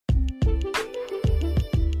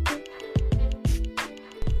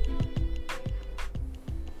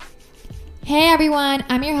Hey everyone,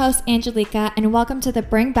 I'm your host Angelica, and welcome to the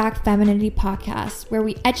Bring Back Femininity podcast, where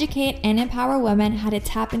we educate and empower women how to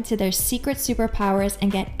tap into their secret superpowers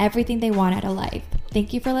and get everything they want out of life.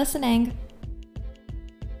 Thank you for listening.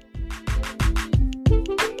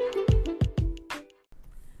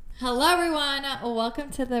 Hello everyone, welcome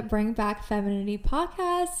to the Bring Back Femininity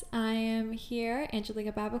podcast. I am here,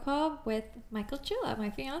 Angelica Babakov, with Michael Chula, my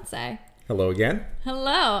fiance. Hello again.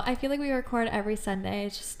 Hello. I feel like we record every Sunday.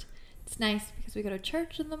 It's nice because we go to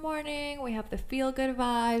church in the morning, we have the feel good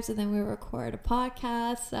vibes, and then we record a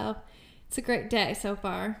podcast. So it's a great day so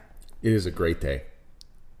far. It is a great day.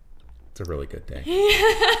 It's a really good day.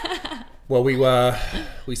 Well,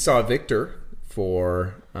 we saw Victor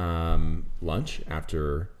for lunch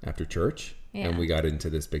after church, and we got into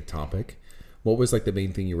this big topic. What was like the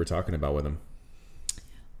main thing you were talking about with him?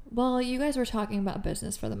 Well, you guys were talking about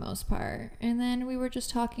business for the most part, and then we were just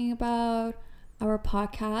talking about our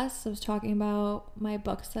podcast. I was talking about my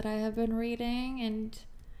books that I have been reading, and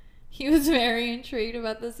he was very intrigued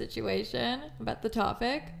about the situation, about the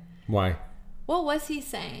topic. Why? What was he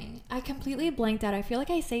saying? I completely blanked out. I feel like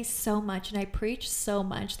I say so much and I preach so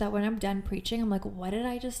much that when I'm done preaching, I'm like, what did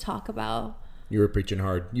I just talk about? You were preaching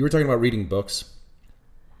hard. You were talking about reading books.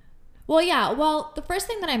 Well, yeah. Well, the first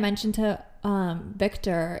thing that I mentioned to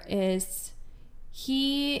Victor is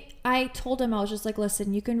I told him, I was just like,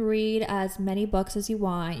 listen, you can read as many books as you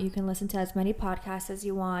want. You can listen to as many podcasts as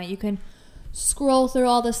you want. You can scroll through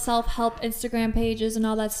all the self-help Instagram pages and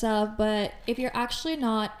all that stuff. But if you're actually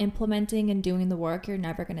not implementing and doing the work, you're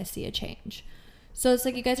never going to see a change. So it's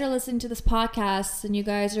like you guys are listening to this podcast and you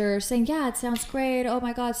guys are saying, yeah, it sounds great. Oh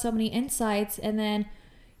my God, so many insights. And then,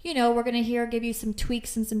 you know, we're going to give you some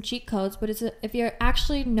tweaks and some cheat codes. But if you're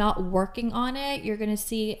actually not working on it, you're going to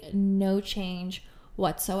see no change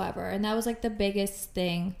whatsoever. And that was like the biggest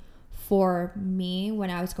thing for me when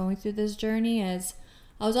I was going through this journey. Is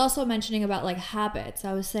I was also mentioning about like habits.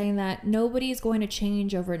 I was saying that nobody's going to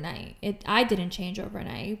change overnight. I didn't change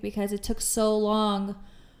overnight because it took so long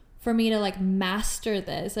for me to like master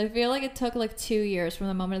this. I feel like it took like 2 years from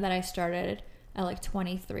the moment that I started at like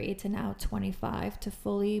 23 to now 25 to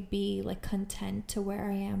fully be like content to where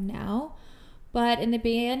I am now. But in the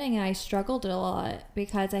beginning, I struggled a lot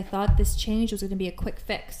because I thought this change was going to be a quick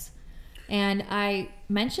fix. And I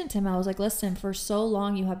mentioned to him, I was like, listen, for so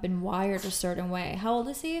long you have been wired a certain way. How old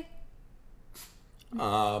is he?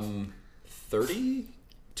 32?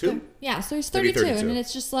 Yeah, so he's 32. And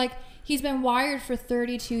it's just like, he's been wired for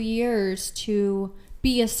 32 years to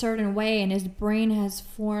be a certain way, and his brain has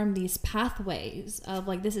formed these pathways of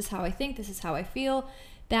like, this is how I think, this is how I feel,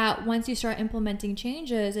 that once you start implementing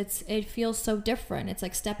changes, it feels so different. It's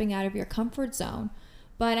like stepping out of your comfort zone.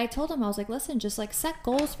 But I told him, I was like, listen, just like set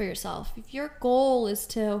goals for yourself. If your goal is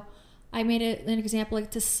to, I made it an example, like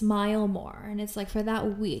to smile more, and it's like for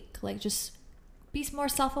that week, like just be more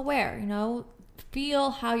self-aware, you know, feel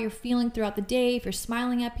how you're feeling throughout the day. If you're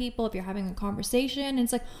smiling at people, if you're having a conversation, and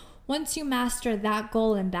it's like, once you master that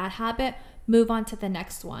goal and that habit, move on to the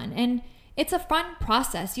next one. And it's a fun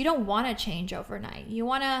process. You don't want to change overnight. You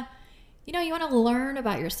want to, you want to learn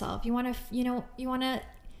about yourself. You want to, you want to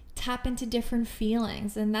tap into different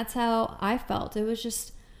feelings. And that's how I felt. It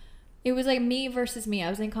was like me versus me. I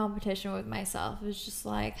was in competition with myself. It was just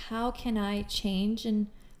like, how can I change and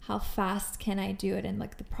how fast can I do it in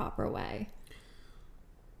like the proper way?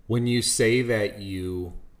 When you say that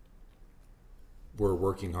you were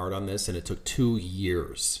working hard on this and it took 2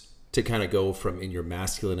 years to kind of go from in your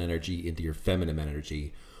masculine energy into your feminine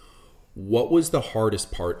energy, what was the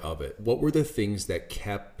hardest part of it? What were the things that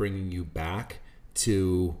kept bringing you back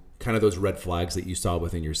to kind of those red flags that you saw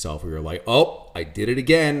within yourself where you're like, oh, I did it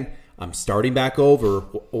again, I'm starting back over,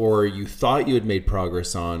 or you thought you had made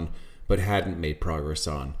progress on but hadn't made progress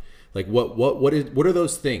on? Like what are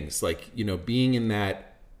those things? Like, you know, being in that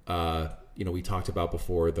we talked about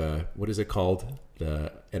before what is it called?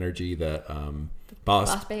 The energy, the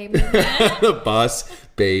boss babe movement. The boss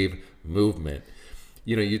babe movement.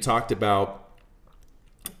 You know, you talked about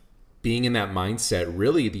being in that mindset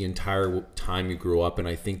really the entire time you grew up, and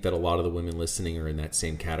I think that a lot of the women listening are in that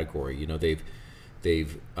same category. You know, they've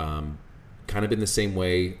kind of been the same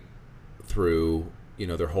way through, you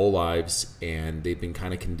know, their whole lives, and they've been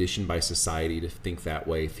kind of conditioned by society to think that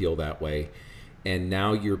way, feel that way. And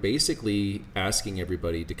now you're basically asking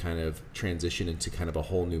everybody to kind of transition into kind of a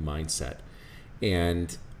whole new mindset.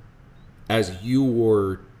 And as you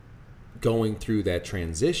were going through that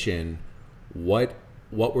transition, what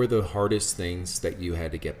were the hardest things that you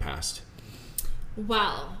had to get past?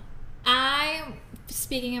 Well, I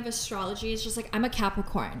speaking of astrology, it's just like I'm a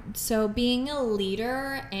Capricorn. So being a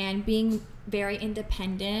leader and being very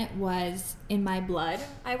independent was in my blood,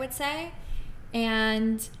 I would say.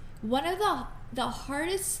 And one of the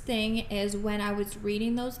hardest thing is when I was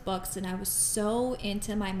reading those books and I was so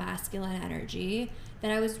into my masculine energy that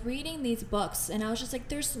I was reading these books and I was just like,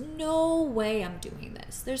 there's no way I'm doing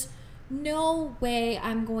this. There's no way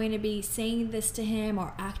I'm going to be saying this to him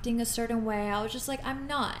or acting a certain way. I was just like, I'm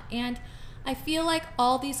not. And I feel like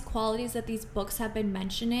all these qualities that these books have been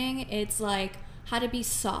mentioning, it's like how to be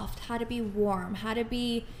soft, how to be warm, how to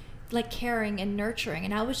be like caring and nurturing.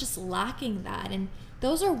 And I was just lacking that. And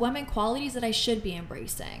those are women qualities that I should be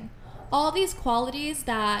embracing. All these qualities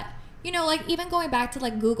that, you know, like even going back to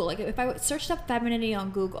like Google, like if I searched up femininity on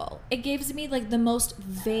Google, it gives me like the most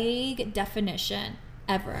vague definition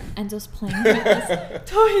ever. And just playing with this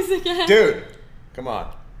toys again. Dude, come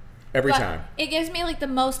on. Every time. It gives me like the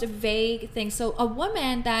most vague thing. So a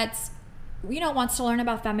woman that's, you know, wants to learn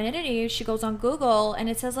about femininity, she goes on Google and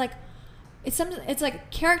it says like, it's like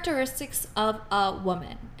characteristics of a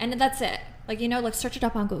woman. And that's it. Like, you know, like search it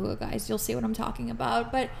up on Google, guys. You'll see what I'm talking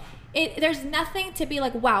about. But there's nothing to be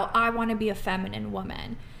like, wow, I want to be a feminine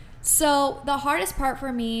woman. So the hardest part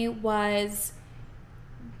for me was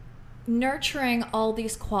nurturing all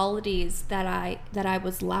these qualities that I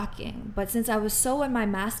was lacking. But since I was so in my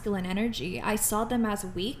masculine energy, I saw them as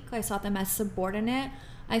weak. I saw them as subordinate.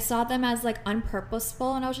 I saw them as like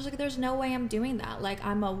unpurposeful. And I was just like, there's no way I'm doing that. Like,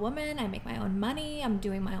 I'm a woman. I make my own money. I'm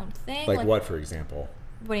doing my own thing. Like what, for example?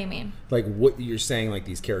 What do you mean? Like what you're saying, like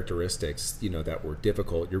these characteristics, you know, that were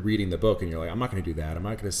difficult. You're reading the book and you're like, I'm not going to do that. I'm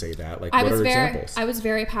not going to say that. Like, what are examples? I was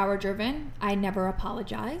very power driven. I never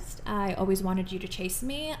apologized. I always wanted you to chase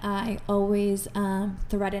me. I always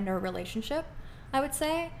threatened our relationship, I would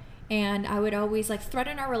say. And I would always like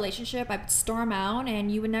threaten our relationship. I would storm out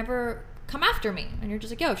and you would never come after me. And you're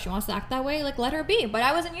just like, yo, if she wants to act that way, like let her be. But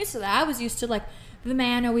I wasn't used to that. I was used to like the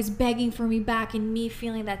man always begging for me back and me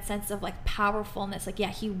feeling that sense of like powerfulness. Like,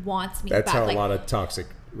 yeah, he wants me back. That's how like, a lot of toxic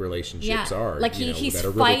relationships are. Like he's that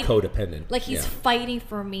are really codependent. Like he's fighting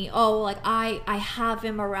for me. Oh, like I have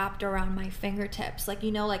him wrapped around my fingertips. Like,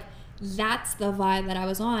 you know, like that's the vibe that I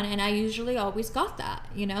was on. And I usually always got that,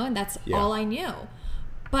 you know, and that's all I knew.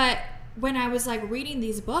 But when I was like reading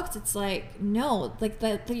these books, it's like, no, like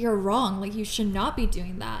that you're wrong. Like you should not be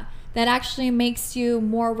doing that. That actually makes you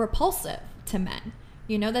more repulsive to men.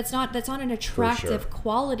 You know, that's not an attractive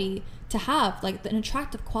quality to have. Like an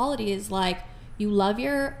attractive quality is like you love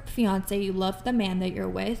your fiance, you love the man that you're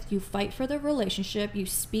with, you fight for the relationship, you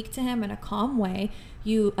speak to him in a calm way,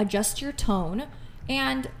 you adjust your tone.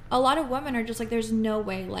 And a lot of women are just like, there's no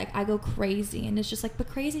way, like I go crazy. And it's just like, but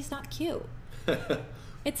crazy's not cute.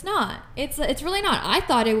 It's not. It's really not. I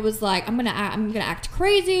thought it was like, I'm gonna act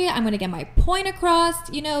crazy. I'm gonna get my point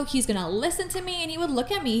across. You know, he's gonna listen to me, and he would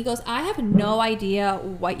look at me. He goes, I have no idea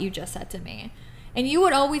what you just said to me, and you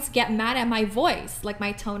would always get mad at my voice, like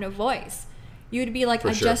my tone of voice. You would be like,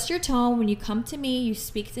 adjust your tone when you come to me. You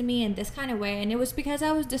speak to me in this kind of way, and it was because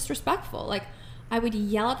I was disrespectful. Like I would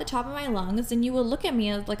yell at the top of my lungs, and you would look at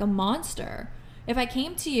me as like a monster. If I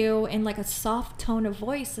came to you in like a soft tone of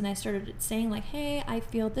voice and I started saying like, hey, I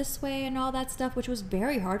feel this way and all that stuff, which was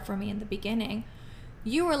very hard for me in the beginning,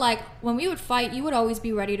 you were like, when we would fight, you would always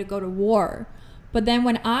be ready to go to war. But then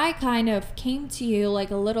when I kind of came to you like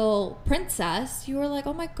a little princess, you were like,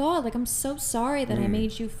 oh my God, like I'm so sorry that I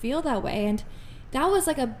made you feel that way. And that was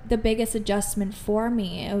like the biggest adjustment for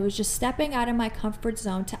me. It was just stepping out of my comfort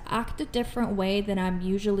zone to act a different way than I'm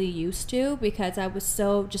usually used to, because I was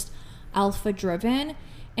so just alpha driven.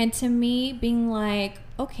 And to me, being like,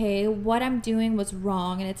 okay, what I'm doing was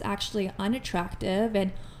wrong and it's actually unattractive,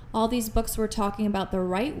 and all these books were talking about the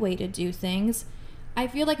right way to do things. I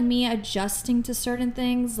feel like me adjusting to certain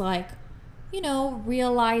things, like, you know,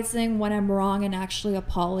 realizing when I'm wrong and actually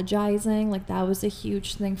apologizing, like that was a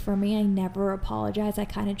huge thing for me. I never apologized. I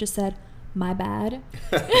kind of just said, my bad.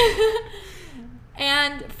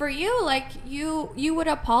 And for you, like you would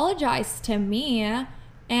apologize to me,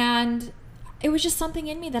 and it was just something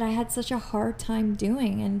in me that I had such a hard time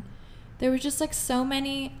doing. And there was just like so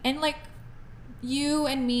many, and like you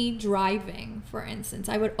and me driving, for instance,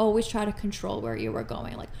 I would always try to control where you were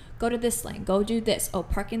going. Like, go to this lane, go do this, oh,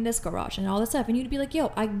 park in this garage and all this stuff. And you'd be like,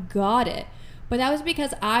 yo, I got it. But that was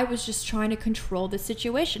because I was just trying to control the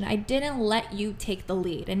situation. I didn't let you take the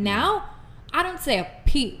lead. And now I don't say a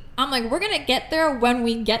peep. I'm like, we're going to get there when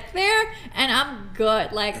we get there, and I'm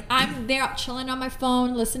good. Like, I'm there chilling on my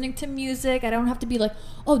phone, listening to music. I don't have to be like,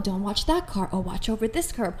 oh, don't watch that car. Oh, watch over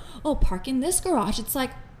this curb. Oh, park in this garage. It's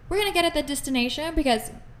like, we're going to get at the destination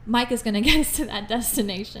because Mike is going to get us to that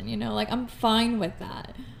destination, you know, like I'm fine with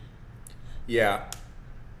that. Yeah.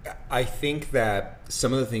 I think that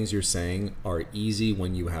some of the things you're saying are easy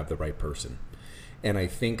when you have the right person. And I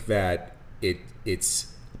think that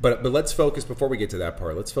but let's focus, before we get to that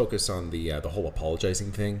part, let's focus on the whole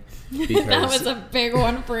apologizing thing. Because that was a big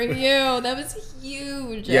one for you. That was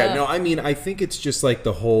huge. Yeah, no, I mean, I think it's just like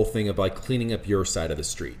the whole thing of like cleaning up your side of the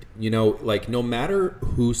street. You know, like no matter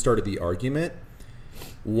who started the argument,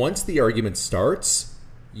 once the argument starts,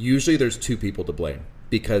 usually there's two people to blame.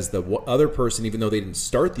 Because the other person, even though they didn't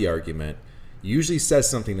start the argument, usually says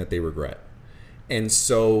something that they regret. And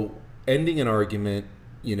so ending an argument,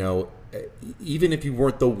 you know, even if you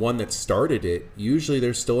weren't the one that started it, usually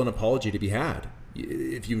there's still an apology to be had.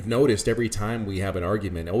 If you've noticed, every time we have an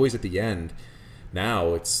argument, always at the end,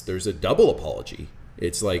 now there's a double apology.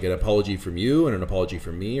 It's like an apology from you and an apology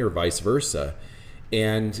from me, or vice versa.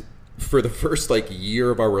 And for the first like year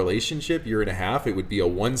of our relationship, year and a half, it would be a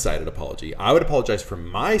one-sided apology. I would apologize for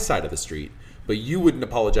my side of the street, but you wouldn't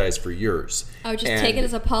apologize for yours. I would just take it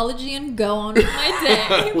as apology and go on with my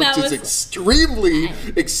day. Which is extremely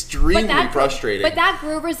frustrating. But that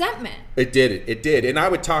grew resentment. It did. And I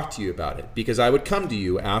would talk to you about it, because I would come to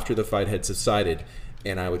you after the fight had subsided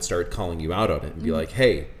and I would start calling you out on it and be like,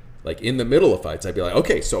 hey, like in the middle of fights, I'd be like,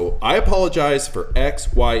 okay, so I apologize for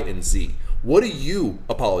X, Y, and Z. What do you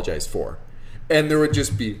apologize for? And there would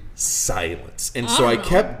just be silence. And so I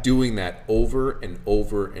kept doing that over and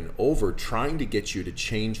over and over, trying to get you to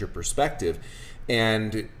change your perspective.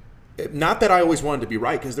 And not that I always wanted to be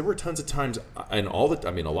right, because there were tons of times, and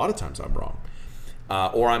a lot of times I'm wrong.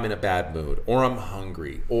 Or I'm in a bad mood, or I'm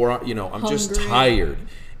hungry, or, you know, I'm just tired.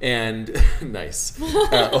 And nice.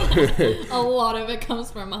 A lot of it comes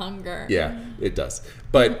from hunger. Yeah, it does.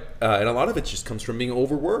 But and a lot of it just comes from being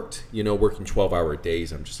overworked. You know, working 12-hour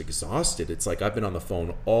days. I'm just exhausted. It's like I've been on the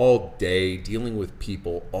phone all day, dealing with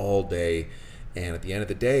people all day, and at the end of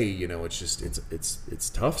the day, you know, it's just it's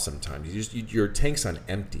tough sometimes. Your tank's on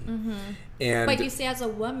empty. Mm-hmm. But you see, as a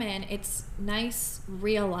woman, it's nice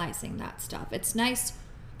realizing that stuff. It's nice.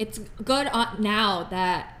 It's good now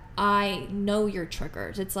that I know your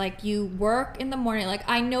triggers. It's like you work in the morning. Like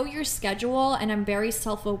I know your schedule, and I'm very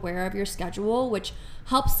self-aware of your schedule, which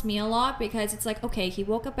helps me a lot, because it's like, okay, he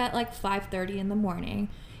woke up at like 5:30 in the morning.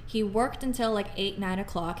 He worked until like 8, 9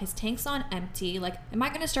 o'clock. His tank's on empty. Like, am I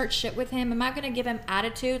going to start shit with him? Am I going to give him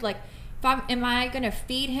attitude? Like, am I going to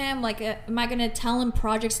feed him? Like, am I going to tell him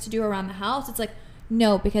projects to do around the house? It's like,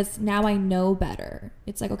 no, because now I know better.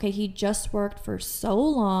 It's like, okay, he just worked for so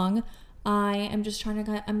long. I'm just going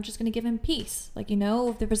to give him peace. Like, you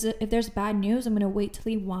know, if there's bad news, I'm going to wait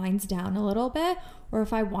till he winds down a little bit. Or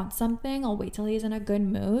if I want something, I'll wait till he's in a good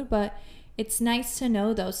mood. But it's nice to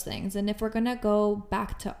know those things. And if we're going to go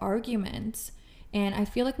back to arguments, and I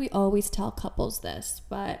feel like we always tell couples this,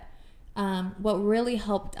 but what really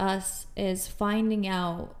helped us is finding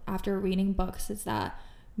out after reading books is that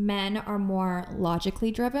men are more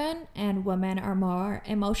logically driven and women are more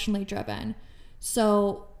emotionally driven.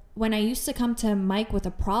 So when I used to come to Mike with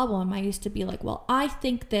a problem, I used to be like, well, I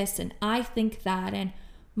think this and I think that. And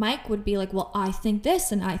Mike would be like, well, I think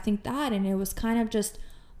this and I think that. And it was kind of just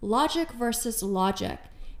logic versus logic.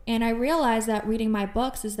 And I realized that reading my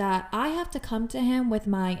books is that I have to come to him with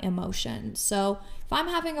my emotions. So if I'm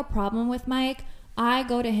having a problem with Mike, I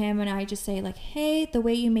go to him and I just say like, hey, the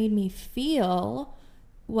way you made me feel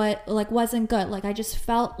wasn't good. Like I just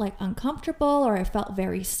felt like uncomfortable, or I felt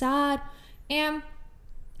very sad. And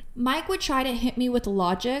Mike would try to hit me with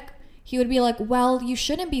logic. He would be like, well, you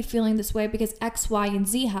shouldn't be feeling this way because X, Y, and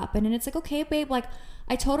Z happened. And it's like, okay, babe, like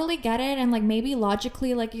I totally get it. And like maybe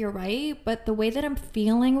logically, like you're right. But the way that I'm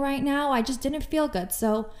feeling right now, I just didn't feel good.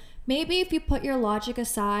 So maybe if you put your logic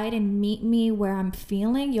aside and meet me where I'm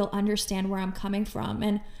feeling, you'll understand where I'm coming from.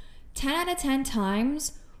 And 10 out of 10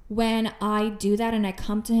 times when I do that and I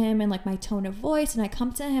come to him in like my tone of voice and I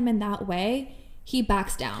come to him in that way, he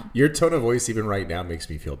backs down. Your tone of voice even right now makes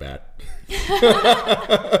me feel bad.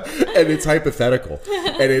 And it's hypothetical.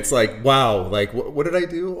 And it's like, wow, like what did I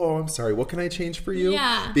do? Oh, I'm sorry. What can I change for you?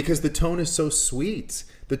 Yeah. Because the tone is so sweet.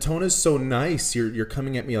 The tone is so nice. You're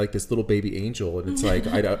coming at me like this little baby angel, and it's like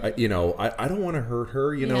I don't want to hurt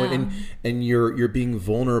her, you know. Yeah. And you're being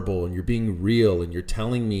vulnerable and you're being real and you're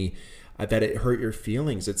telling me that it hurt your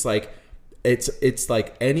feelings. It's like it's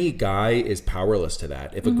like any guy is powerless to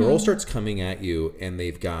that. If a girl starts coming at you and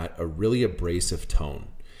they've got a really abrasive tone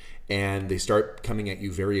and they start coming at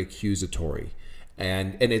you very accusatory,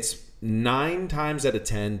 and it's 9 times out of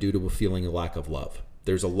 10 due to a feeling of lack of love.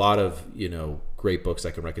 There's a lot of, great books I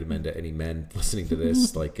can recommend to any men listening to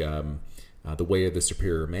this, like The Way of the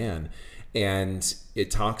Superior Man. And it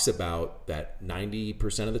talks about that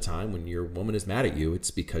 90% of the time when your woman is mad at you,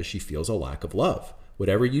 it's because she feels a lack of love.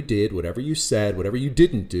 Whatever you did, whatever you said, whatever you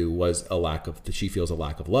didn't do was she feels a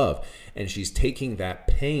lack of love. And she's taking that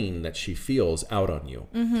pain that she feels out on you.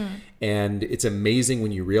 And it's amazing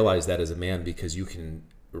when you realize that as a man, because you can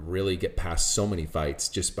really get past so many fights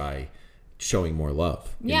just by showing more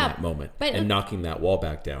love in that moment and knocking that wall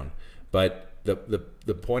back down. But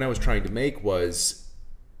the point I was trying to make was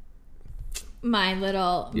my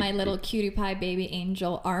little cutie pie baby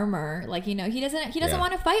angel armor. Like, he doesn't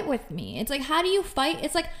want to fight with me. It's like, how do you fight?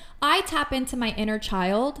 It's like, I tap into my inner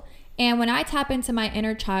child, and when I tap into my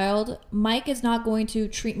inner child, Mike is not going to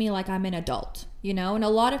treat me like I'm an adult, and a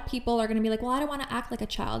lot of people are going to be like, well, I don't want to act like a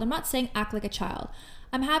child. I'm not saying act like a child.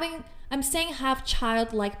 I'm saying have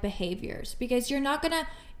childlike behaviors, because you're not going to,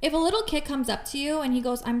 if a little kid comes up to you and he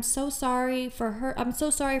goes, I'm so sorry for her. I'm so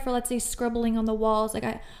sorry for, let's say, scribbling on the walls. Like,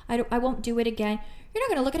 I won't do it again. You're not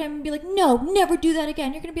going to look at him and be like, no, never do that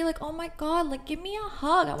again. You're going to be like, oh my God, like, give me a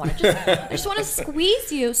hug. I just want to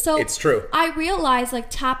squeeze you. So it's true. I realized, like,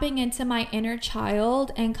 tapping into my inner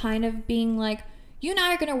child and kind of being like, you and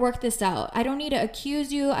I are going to work this out. I don't need to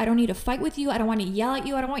accuse you. I don't need to fight with you. I don't want to yell at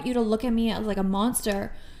you. I don't want you to look at me as like a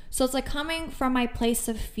monster. So it's like coming from my place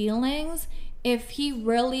of feelings. If he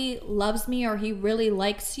really loves me or he really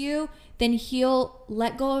likes you, then he'll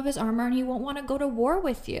let go of his armor and he won't want to go to war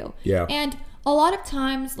with you. Yeah. And a lot of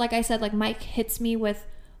times, like I said, like, Mike hits me with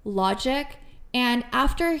logic. And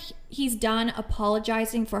after he's done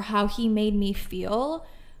apologizing for how he made me feel,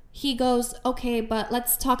 he goes, okay, but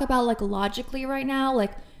let's talk about, like, logically right now.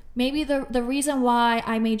 Like, maybe the reason why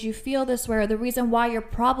I made you feel this way, or the reason why you're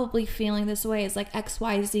probably feeling this way, is like X,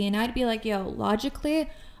 Y, Z. And I'd be like, yo, logically,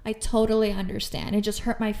 I totally understand. It just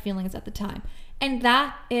hurt my feelings at the time. And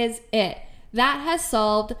that is it. That has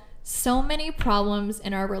solved so many problems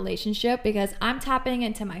in our relationship, because I'm tapping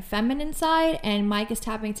into my feminine side and Mike is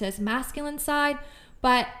tapping to his masculine side.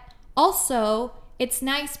 But also, it's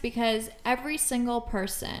nice because every single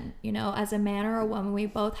person, as a man or a woman, we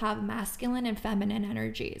both have masculine and feminine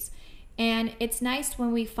energies. And it's nice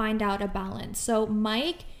when we find out a balance. So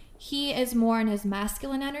Mike, he is more in his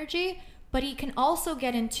masculine energy, but he can also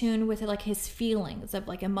get in tune with, like, his feelings of,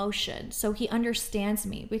 like, emotion. So he understands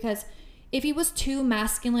me, because if he was too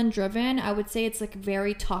masculine driven, I would say it's like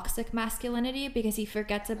very toxic masculinity, because he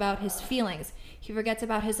forgets about his feelings. He forgets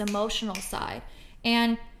about his emotional side.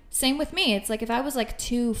 And same with me. It's like, if I was like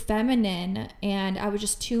too feminine and I was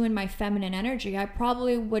just too in my feminine energy, I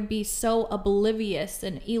probably would be so oblivious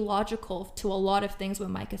and illogical to a lot of things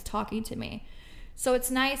when Mike is talking to me. So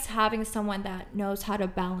it's nice having someone that knows how to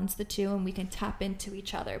balance the two, and we can tap into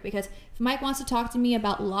each other. Because if Mike wants to talk to me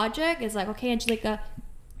about logic, it's like, okay, Angelica,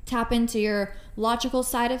 tap into your logical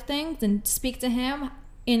side of things and speak to him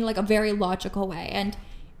in, like, a very logical way. And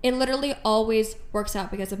it literally always works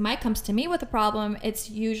out, because if Mike comes to me with a problem, it's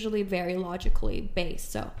usually very logically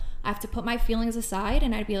based. So I have to put my feelings aside,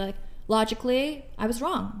 and I'd be like, logically, I was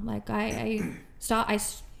wrong. Like, I'm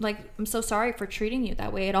so sorry for treating you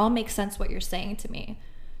that way. It all makes sense what you're saying to me.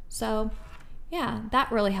 So yeah,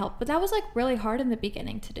 that really helped. But that was, like, really hard in the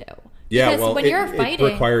beginning to do. Yeah, because well, when you're fighting,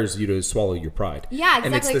 it requires you to swallow your pride. Yeah, exactly.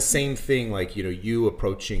 And it's the same thing, like, you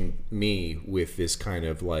approaching me with this kind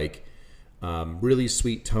of, like, really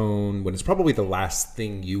sweet tone when it's probably the last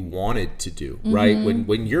thing you wanted to do, right?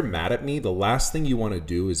 When you're mad at me, the last thing you want to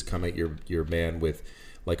do is come at your man with,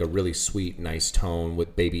 like, a really sweet, nice tone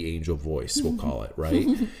with baby angel voice, we'll call it, right?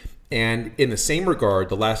 And in the same regard,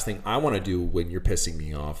 the last thing I want to do when you're pissing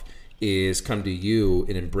me off is come to you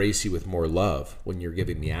and embrace you with more love when you're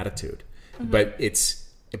giving me attitude. But it's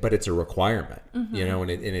a requirement, and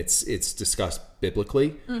it's discussed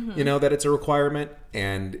biblically, that it's a requirement,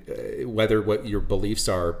 and whether what your beliefs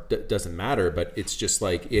are doesn't matter, but it's just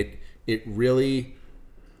like it really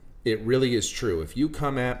is true. If you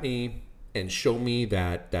come at me and show me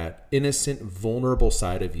that innocent, vulnerable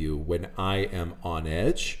side of you when I am on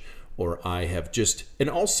edge, or I have just, and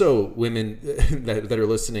also women that are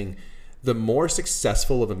listening, the more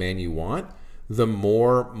successful of a man you want, the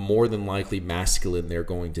more than likely masculine they're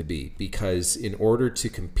going to be. Because in order to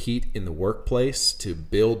compete in the workplace, to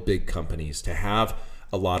build big companies, to have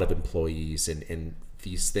a lot of employees and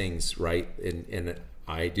these things, right? And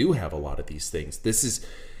I do have a lot of these things. This is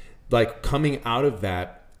like coming out of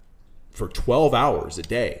that for 12 hours a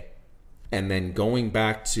day, and then going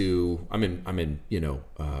back to I'm in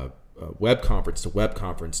web conference to web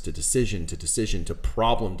conference to decision to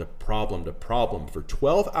problem to problem to problem for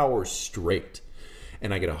 12 hours straight,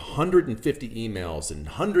 and I get 150 emails and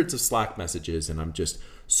hundreds of Slack messages, and I'm just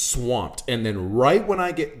swamped. And then right when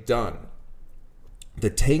I get done, the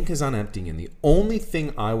tank is on empty, and the only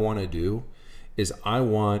thing I want to do is I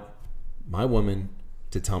want my woman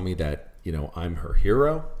to tell me that, you know, I'm her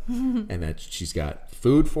hero and that she's got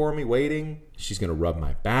food for me waiting. She's going to rub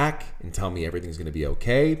my back and tell me everything's going to be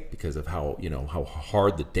okay because of how, you know, how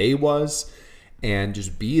hard the day was, and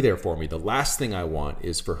just be there for me. The last thing I want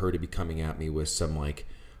is for her to be coming at me with some like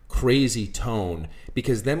crazy tone,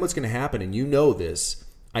 because then what's going to happen, and you know this,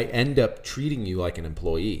 I end up treating you like an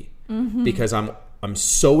employee because I'm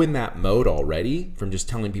so in that mode already from just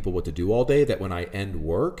telling people what to do all day that when I end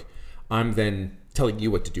work, I'm then telling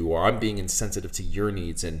you what to do, or I'm being insensitive to your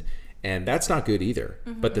needs, and that's not good either.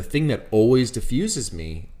 But the thing that always diffuses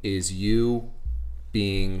me is you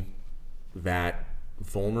being that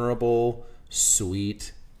vulnerable,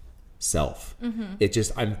 sweet self. It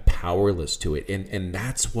just, I'm powerless to it, and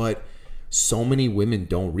that's what so many women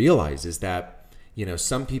don't realize, is that, you know,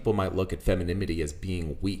 some people might look at femininity as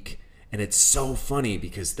being weak. And it's so funny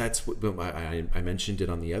because that's what I mentioned it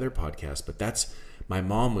on the other podcast, but that's, my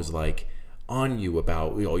mom was like on you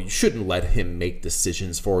about, you know, you shouldn't let him make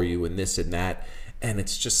decisions for you and this and that. And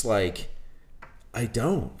it's just like, I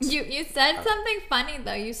don't. You said something funny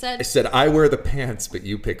though. I said, I wear the pants, but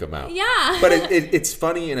you pick them out. Yeah. But it's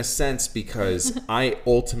funny in a sense because I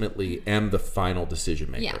ultimately am the final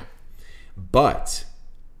decision maker. Yeah. But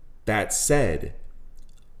that said,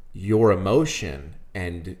 your emotion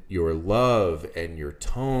and your love and your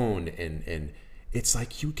tone and it's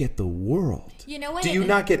like you get the world. You know what? Do you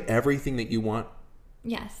not get everything that you want?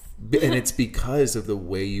 Yes. And it's because of the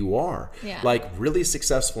way you are. Yeah. Like really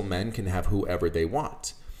successful men can have whoever they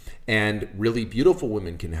want. And really beautiful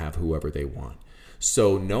women can have whoever they want.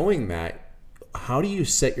 So knowing that, how do you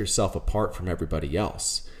set yourself apart from everybody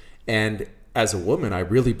else? And as a woman, I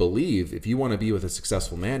really believe if you want to be with a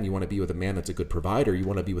successful man, you want to be with a man that's a good provider, you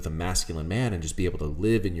want to be with a masculine man and just be able to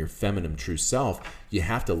live in your feminine true self, you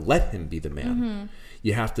have to let him be the man.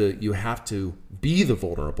 You have to be the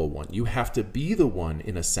vulnerable one. You have to be the one,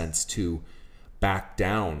 in a sense, to back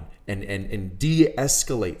down and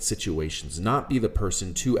de-escalate situations, not be the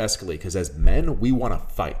person to escalate. Because as men, we want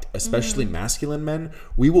to fight, especially masculine men.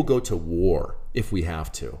 We will go to war if we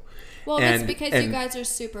have to. Well, that's because you guys are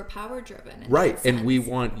super power driven. Right. And we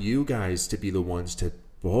want you guys to be the ones to,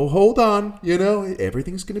 oh, hold on, you know,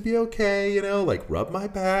 everything's going to be okay, you know, like rub my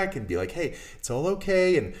back and be like, hey, it's all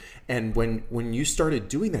okay. And when you started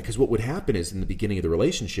doing that, because what would happen is in the beginning of the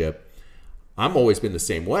relationship, I'm always been the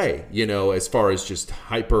same way, you know, as far as just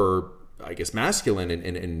hyper, I guess, masculine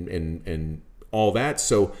and all that.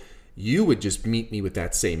 So you would just meet me with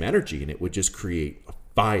that same energy and it would just create a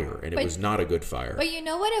fire, and it was not a good fire. But you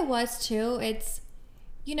know what it was too? It's,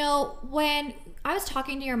 you know, when I was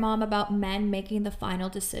talking to your mom about men making the final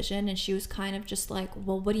decision, and she was kind of just like,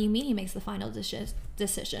 well, what do you mean he makes the final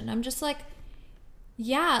decision? I'm just like,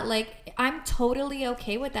 yeah, like I'm totally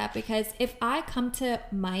okay with that, because if I come to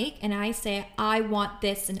Mike and I say I want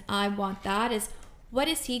this and I want that, what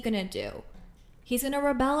is he gonna do? He's gonna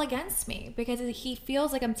rebel against me because he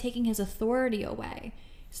feels like I'm taking his authority away.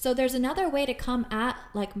 So there's another way to come at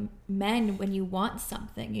like men when you want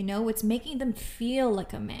something, you know, it's making them feel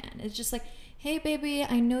like a man. It's just like, hey baby,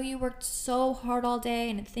 I know you worked so hard all day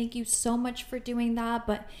and thank you so much for doing that,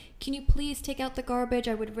 but can you please take out the garbage?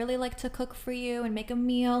 I would really like to cook for you and make a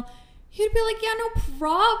meal. He'd be like, yeah, no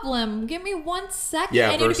problem. Give me 1 second.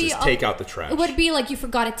 Yeah, and versus take out the trash. It would be like, you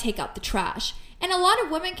forgot to take out the trash. And a lot of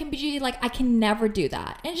women can be like, I can never do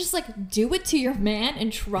that. And just like, do it to your man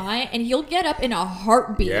and try, and you'll get up in a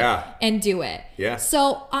heartbeat and do it. Yeah.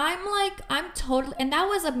 So I'm totally, and that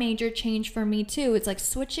was a major change for me too. It's like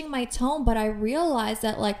switching my tone, but I realized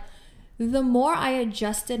that like the more I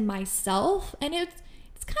adjusted myself, and it's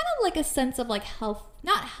kind of like a sense of like healthy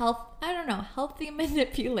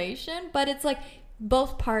manipulation, but it's like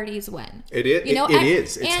both parties win. It is. You know? It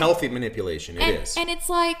is. It's healthy manipulation. It is. And it's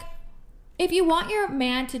like, if you want your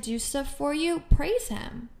man to do stuff for you, praise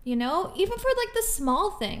him, you know, even for like the small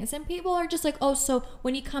things. And people are just like, oh, so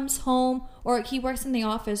when he comes home, or he works in the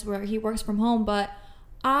office where he works from home. But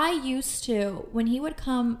I used to, when he would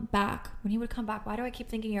come back, why do I keep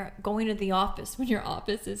thinking you're going to the office when your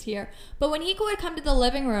office is here? But when he would come to the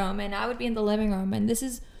living room and I would be in the living room, and this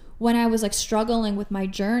is when I was like struggling with my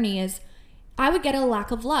journey, is I would get a lack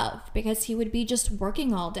of love because he would be just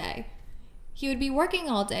working all day.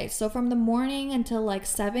 So from the morning until like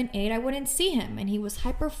 7, 8, I wouldn't see him. And he was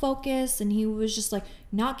hyper focused and he was just like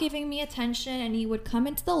not giving me attention. And he would come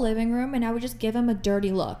into the living room and I would just give him a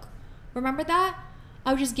dirty look. Remember that?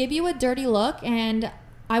 I would just give you a dirty look and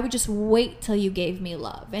I would just wait till you gave me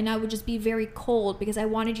love. And I would just be very cold because I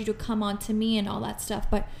wanted you to come on to me and all that stuff.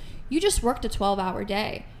 But you just worked a 12-hour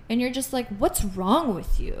day. and you're just like, what's wrong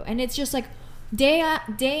with you? And it's just like day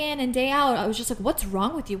in and day out, I was just like, what's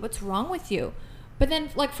wrong with you? What's wrong with you? But then,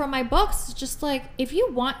 like, from my books, it's just like, if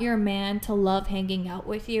you want your man to love hanging out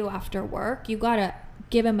with you after work, you gotta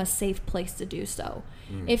give him a safe place to do so.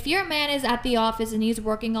 If your man is at the office and he's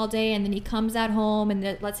working all day, and then he comes at home,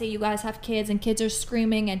 and let's say you guys have kids and kids are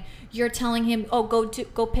screaming, and you're telling him, oh,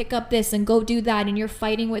 go pick up this and go do that, and you're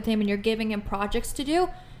fighting with him and you're giving him projects to do,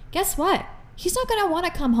 guess what? He's not going to want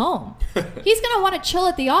to come home. He's going to want to chill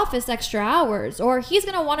at the office extra hours, or he's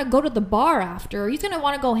going to want to go to the bar after, or he's going to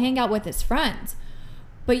want to go hang out with his friends.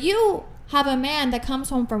 But you have a man that comes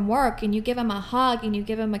home from work and you give him a hug and you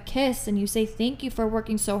give him a kiss and you say, thank you for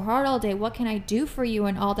working so hard all day. What can I do for you?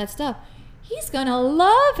 And all that stuff. He's going to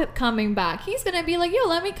love it coming back. He's going to be like, yo,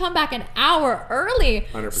 let me come back an hour early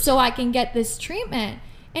 100%. So I can get this treatment.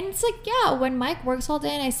 And it's like, yeah, when Mike works all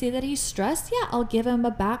day and I see that he's stressed, yeah, I'll give him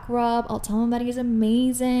a back rub. I'll tell him that he's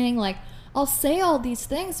amazing. Like, I'll say all these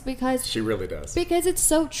things because she really does. Because it's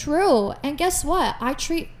so true. And guess what? I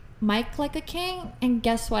treat Mike like a king, and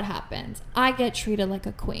guess what happens? I get treated like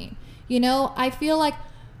a queen. You know, I feel like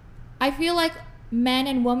men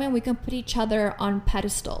and women, we can put each other on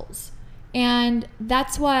pedestals. And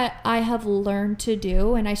that's what I have learned to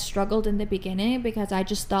do. And I struggled in the beginning because I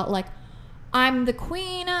just thought like, I'm the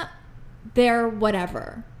queen, they're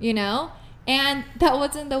whatever, you know? And that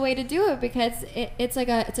wasn't the way to do it, because it's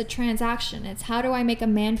a transaction. It's how do I make a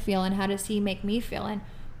man feel and how does he make me feel? And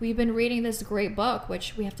we've been reading this great book,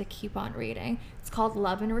 which we have to keep on reading. It's called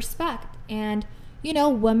Love and Respect. And, you know,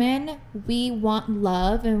 women, we want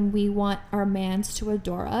love and we want our mans to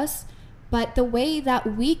adore us. But the way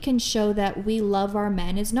that we can show that we love our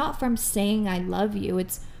men is not from saying I love you.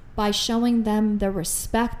 It's by showing them the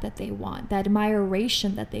respect that they want, the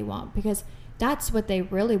admiration that they want, because that's what they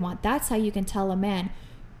really want. That's how you can tell a man.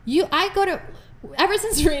 Ever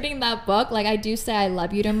since reading that book, like, I do say I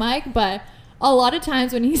love you to Mike, but a lot of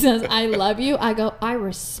times when he says, I love you, I go, I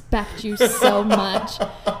respect you so much.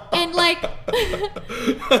 And like,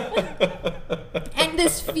 and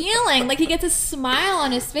this feeling, like he gets a smile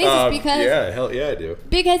on his face is because, yeah, hell yeah, I do.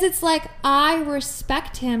 Because it's like, I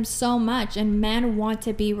respect him so much, and men want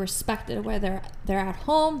to be respected, whether they're at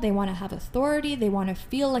home, they want to have authority, they want to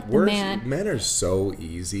feel like the man. Men are so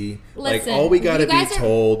easy. Listen, like all we got to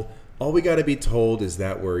be told is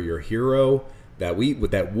that we're your hero. That we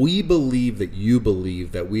believe that you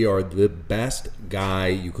believe that we are the best guy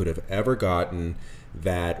you could have ever gotten,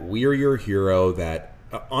 that we're your hero, that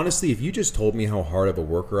honestly, if you just told me how hard of a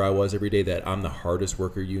worker I was every day, that I'm the hardest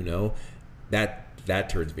worker you know, that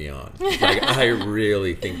turns me on. Like, I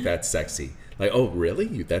really think that's sexy. Like, oh,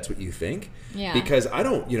 really? That's what you think? Yeah. Because I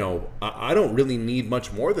don't really need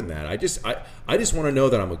much more than that. I just want to know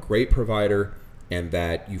that I'm a great provider, and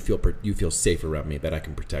that you feel safe around me, that I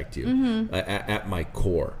can protect you at my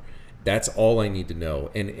core. That's all I need to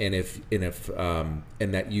know. And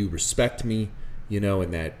that you respect me, you know,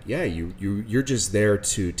 and that you're just there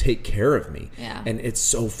to take care of me. Yeah. And it's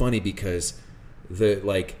so funny because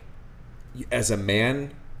as a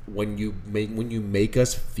man, when you make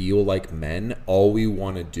us feel like men, all we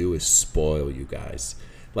want to do is spoil you guys.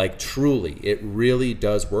 Like, truly, it really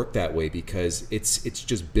does work that way, because it's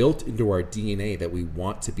just built into our DNA that we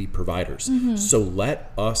want to be providers. Mm-hmm. So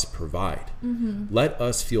let us provide. Mm-hmm. Let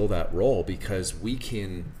us feel that role, because we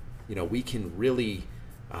can really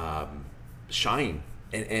shine.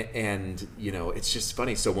 And you know, it's just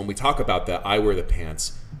funny. So when we talk about that, I wear the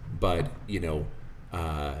pants, but you know,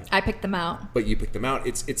 I pick them out. But you pick them out.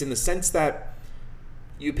 It's in the sense that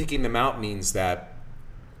you picking them out means that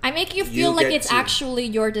I make you feel like it's actually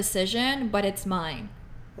your decision, but it's mine.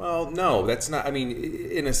 Well, no, that's not. I mean,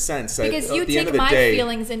 in a sense, because you at the take end of the my day,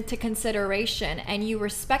 feelings into consideration, and you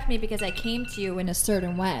respect me because I came to you in a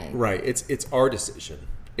certain way. Right. It's our decision.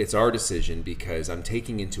 It's our decision because I'm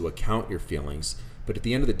taking into account your feelings. But at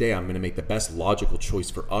the end of the day, I'm going to make the best logical choice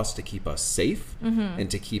for us to keep us safe and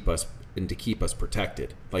to keep us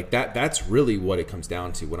protected. Like that. That's really what it comes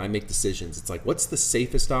down to. When I make decisions, it's like, what's the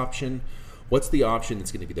safest option? What's the option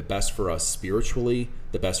that's going to be the best for us spiritually,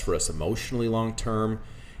 the best for us emotionally long term?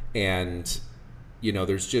 And, you know,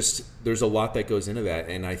 there's a lot that goes into that.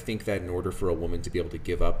 And I think that in order for a woman to be able to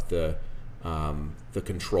give up the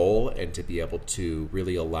control and to be able to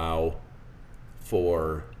really allow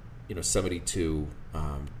for, you know, somebody to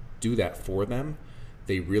do that for them,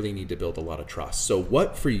 they really need to build a lot of trust. So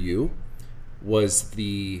what for you was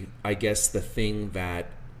the thing that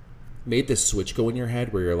made this switch go in your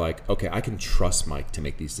head where you're like, okay, I can trust Mike to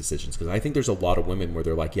make these decisions? Because I think there's a lot of women where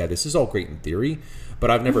they're like, yeah, this is all great in theory, but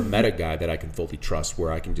I've never met a guy that I can fully trust,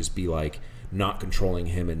 where I can just be like not controlling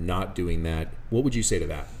him and not doing that. What would you say to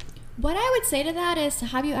that? What I would say to that is,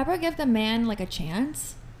 have you ever give the man like a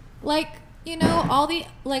chance? Like, you know, all the,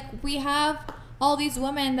 like, we have all these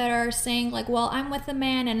women that are saying like, well, I'm with a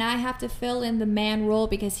man and I have to fill in the man role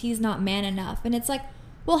because he's not man enough. And it's like,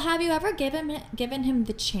 well, have you ever given him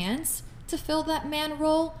the chance to fill that man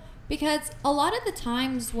role? Because a lot of the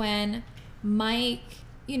times when Mike,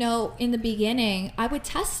 you know, in the beginning, I would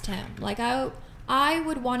test him. Like, I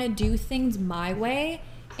would want to do things my way,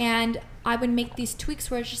 and I would make these tweaks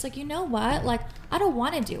where it's just like, you know what? Like, I don't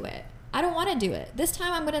want to do it. I don't want to do it. This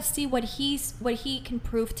time I'm going to see what he can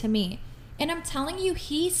prove to me. And I'm telling you,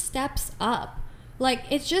 he steps up. Like,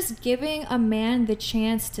 it's just giving a man the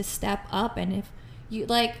chance to step up. And if you,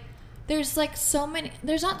 like, there's like so many,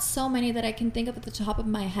 there's not so many that I can think of at the top of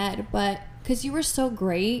my head, but because you were so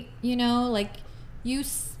great, you know, like, you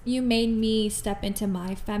made me step into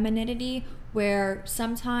my femininity, where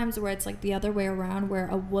sometimes where it's like the other way around, where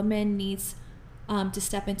a woman needs to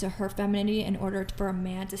step into her femininity in order for a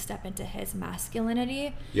man to step into his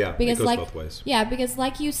masculinity. Yeah, because it goes like, both ways. Yeah, because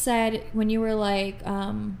like you said, when you were like,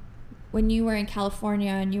 when you were in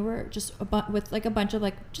California and you were just with like a bunch of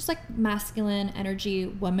like just like masculine energy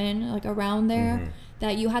women like around there,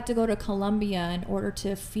 that you had to go to Colombia in order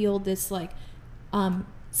to feel this like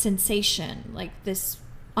sensation, like this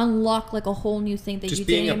unlock like a whole new thing that just you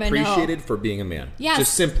didn't even know. Just being appreciated for being a man. Yeah.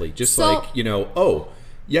 Just simply, just so, like, you know, oh,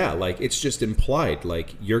 yeah, like it's just implied,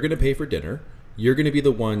 like you're going to pay for dinner. You're going to be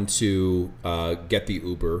the one to get the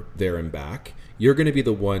Uber there and back. You're going to be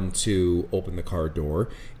the one to open the car door.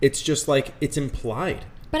 It's just like, it's implied.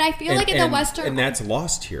 But I feel like in the Western... And that's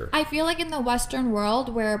lost here. I feel like in the Western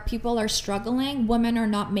world where people are struggling, women are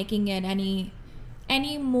not making it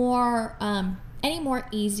any more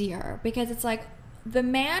easier. Because it's like, the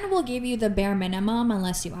man will give you the bare minimum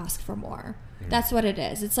unless you ask for more. That's what it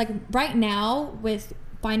is. It's like right now with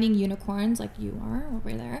finding unicorns, like you are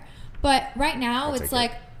over there. But right now it's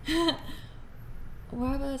like...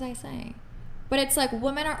 what was I saying? But it's like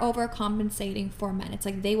women are overcompensating for men. It's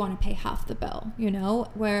like they want to pay half the bill, you know,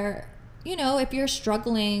 where, you know, if you're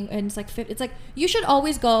struggling and it's like you should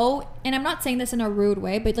always go, and I'm not saying this in a rude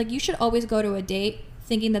way, but like you should always go to a date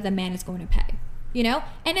thinking that the man is going to pay, you know?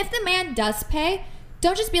 And if the man does pay,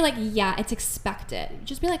 don't just be like, yeah, it's expected.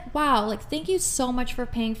 Just be like, wow, like thank you so much for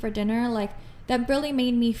paying for dinner. Like that really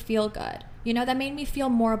made me feel good. You know, that made me feel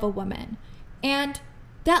more of a woman. And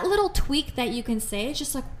that little tweak that you can say is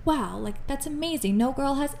just like, wow, like that's amazing. No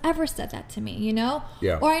girl has ever said that to me, you know?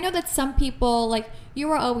 Yeah. Or I know that some people, like you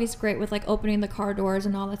were always great with like opening the car doors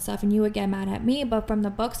and all that stuff, and you would get mad at me, but from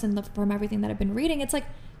the books and from everything that I've been reading, it's like,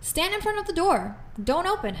 stand in front of the door. Don't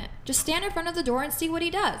open it. Just stand in front of the door and see what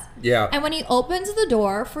he does. Yeah. And when he opens the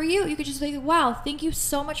door for you, you could just be like, wow, thank you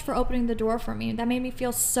so much for opening the door for me. That made me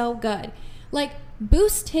feel so good. Like,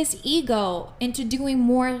 boost his ego into doing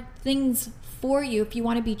more things for you if you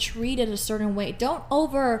want to be treated a certain way.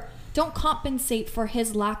 Don't compensate for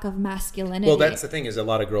his lack of masculinity. Well, that's the thing, is a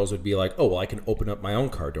lot of girls would be like, oh, well, I can open up my own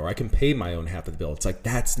car door. I can pay my own half of the bill. It's like,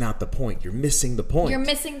 that's not the point. You're missing the point. You're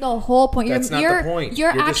missing the whole point. That's not the point.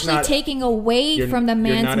 You're actually taking away from the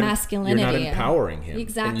man's masculinity. You're not empowering him.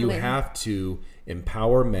 Exactly. And you have to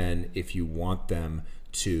empower men if you want them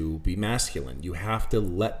to be masculine. You have to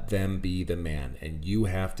let them be the man, and you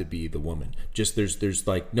have to be the woman. Just there's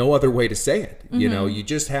like no other way to say it. You know, you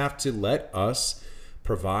just have to let us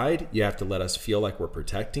provide. You have to let us feel like we're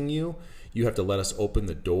protecting you. You have to let us open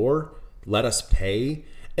the door, let us pay.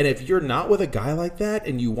 And if you're not with a guy like that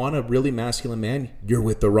and you want a really masculine man, you're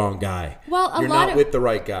with the wrong guy. Well, you're not with the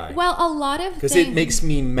right guy. Well, a lot of because it makes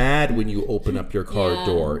me mad when you open up your car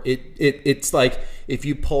door. It's like if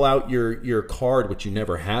you pull out your card, which you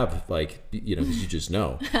never have, like, you know, because you just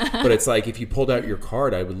know. But it's like if you pulled out your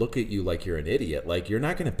card, I would look at you like you're an idiot. Like, you're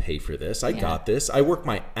not going to pay for this. I got this. I work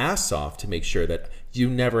my ass off to make sure that you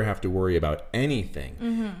never have to worry about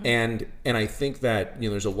anything. And I think that, you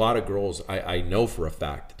know, there's a lot of girls, I know for a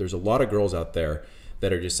fact, there's a lot of girls out there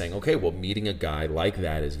that are just saying, okay, well, meeting a guy like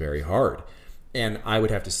that is very hard. And I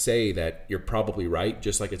would have to say that you're probably right,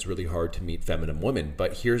 just like it's really hard to meet feminine women.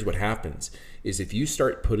 But here's what happens, is if you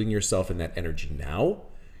start putting yourself in that energy now,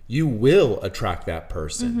 you will attract that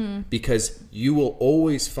person because you will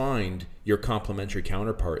always find your complementary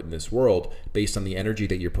counterpart in this world based on the energy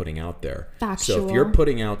that you're putting out there. Factual. So if you're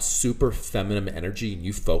putting out super feminine energy and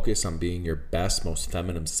you focus on being your best, most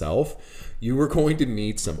feminine self, you are going to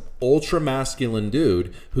meet some ultra masculine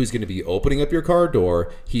dude who's going to be opening up your car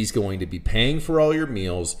door. He's going to be paying for all your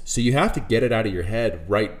meals. So you have to get it out of your head,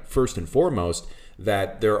 right, first and foremost,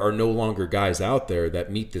 that there are no longer guys out there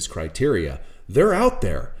that meet this criteria. They're out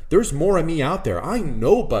there. There's more of me out there. I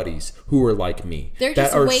know buddies who are like me. They're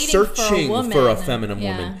that just are waiting searching for a woman. for a feminine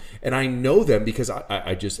Yeah. woman. And I know them because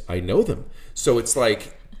I know them. So it's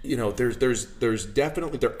like, you know, there's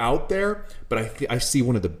definitely, they're out there, but I see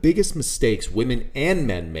one of the biggest mistakes women and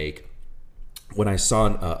men make. When I saw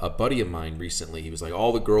a buddy of mine recently, he was like,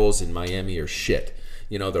 all the girls in Miami are shit.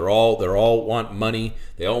 You know, they're all want money.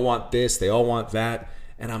 They all want this. They all want that.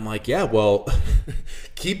 And I'm like, yeah, well,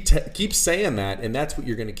 keep saying that, and that's what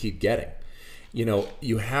you're going to keep getting. You know,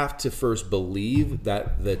 you have to first believe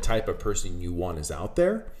that the type of person you want is out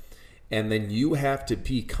there, and then you have to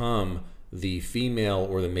become the female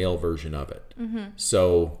or the male version of it. Mm-hmm.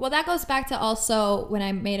 So, well, that goes back to also when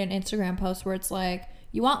I made an Instagram post where it's like,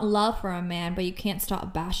 you want love for a man, but you can't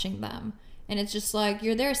stop bashing them. And it's just like,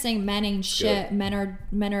 you're there saying men ain't shit, Good.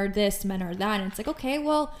 men are this, men are that. And it's like, okay,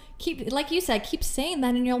 well, like you said, keep saying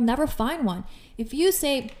that and you'll never find one. If you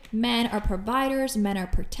say men are providers, men are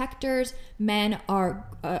protectors, men are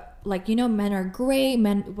men are great,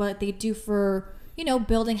 men, what they do for, you know,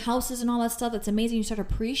 building houses and all that stuff, that's amazing. You start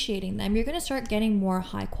appreciating them. You're going to start getting more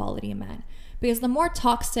high quality men, because the more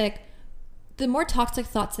toxic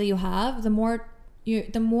thoughts that you have, the more you're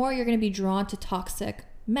going to be drawn to toxic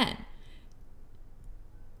men.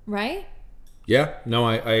 Right? Yeah, no,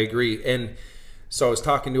 I agree. And so I was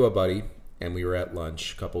talking to a buddy, and we were at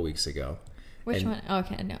lunch a couple weeks ago. Which one?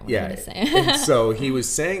 Okay, no, Yeah. I'm going to say. And so he was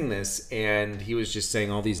saying this, and he was just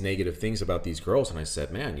saying all these negative things about these girls. And I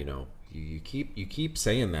said, man, you know, you keep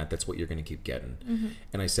saying that. That's what you're going to keep getting. Mm-hmm.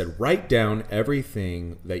 And I said, write down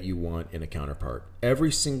everything that you want in a counterpart.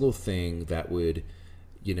 Every single thing that would,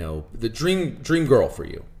 you know, the dream girl for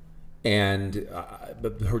you. And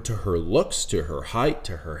to her looks, to her height,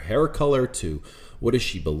 to her hair color, to what does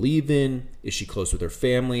she believe in? Is she close with her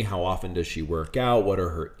family? How often does she work out? What are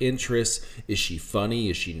her interests? Is she funny?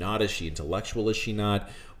 Is she not? Is she intellectual? Is she not?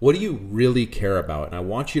 What do you really care about? And I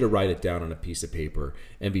want you to write it down on a piece of paper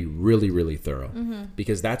and be really, really thorough, mm-hmm.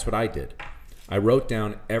 because that's what I did. I wrote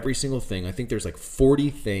down every single thing. I think there's like 40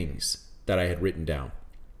 things that I had written down,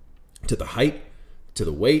 to the height, to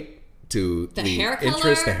the weight, to the hair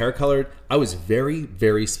interest, color. the hair color. I was very,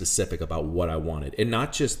 very specific about what I wanted, and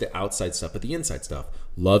not just the outside stuff, but the inside stuff.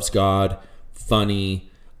 Loves God,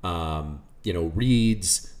 funny,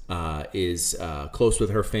 reads, is close with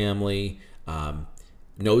her family,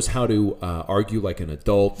 knows how to argue like an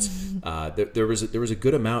adult. There was a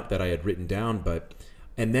good amount that I had written down,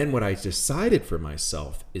 and then what I decided for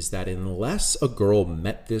myself is that unless a girl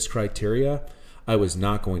met this criteria, I was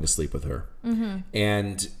not going to sleep with her. Mm-hmm.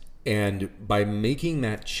 And by making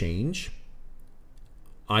that change,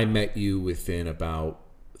 I met you within about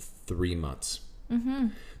 3 months. Mm-hmm.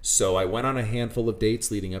 So I went on a handful of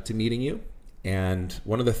dates leading up to meeting you. And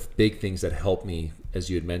one of the big things that helped me,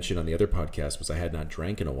 as you had mentioned on the other podcast, was I had not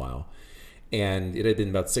drank in a while. And it had been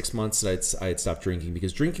about 6 months that I had stopped drinking,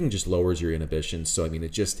 because drinking just lowers your inhibitions. So, I mean,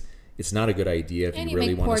 it's not a good idea if you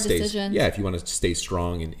really want to stay. Decisions. Yeah, if you want to stay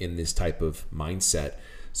strong in this type of mindset.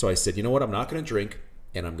 So I said, you know what? I'm not going to drink.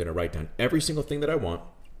 And I'm going to write down every single thing that I want.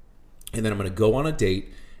 And then I'm going to go on a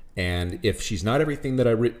date. And if she's not everything that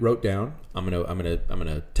I wrote down, I'm going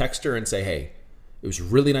to text her and say, hey, it was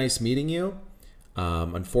really nice meeting you.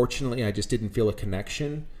 Unfortunately, I just didn't feel a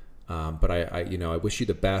connection. But I wish you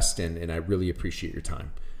the best, and I really appreciate your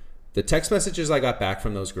time. The text messages I got back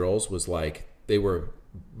from those girls was like, they were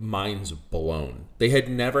minds blown. They had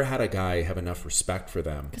never had a guy have enough respect for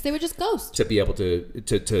them, because they would just ghost, to be able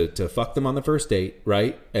to fuck them on the first date,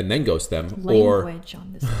 right, and then ghost them, language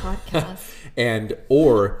on this podcast,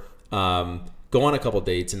 or go on a couple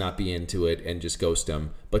dates and not be into it and just ghost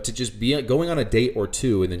them, but to just be going on a date or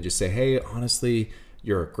two and then just say, hey, honestly,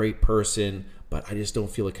 you're a great person, but I just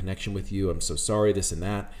don't feel a connection with you. I'm so sorry, this and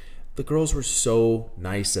that. The girls were so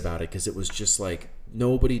nice about it, because it was just like,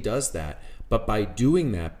 nobody does that. But by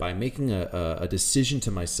doing that, by making a decision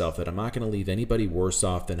to myself that I'm not going to leave anybody worse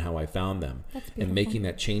off than how I found them, and making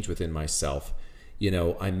that change within myself, you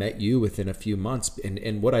know, I met you within a few months.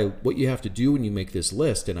 And what you have to do when you make this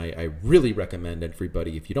list, and I really recommend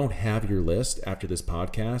everybody, if you don't have your list after this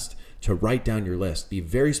podcast, to write down your list. Be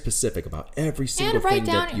very specific about every single thing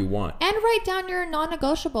that you want. And write down your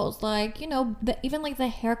non-negotiables, like, you know, even like the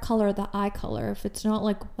hair color, the eye color. If it's not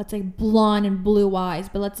like, let's say, blonde and blue eyes,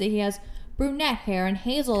 but let's say he has brunette hair and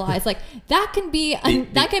hazel eyes, like that can be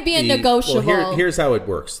a negotiable. Well, here's how it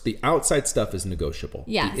works. The outside stuff is negotiable.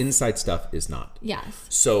 Yes. The inside stuff is not. Yes.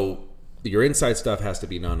 So your inside stuff has to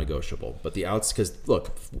be non-negotiable, but the outs, because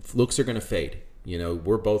look, looks are going to fade. You know,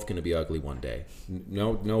 we're both going to be ugly one day.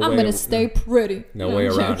 No way. I'm going to stay pretty. No way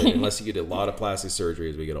around it, unless you get a lot of plastic surgery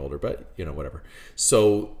as we get older, but you know, whatever.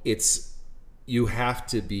 So you have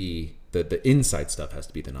to be, the inside stuff has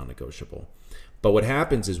to be the non-negotiable. But what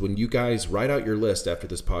happens is when you guys write out your list after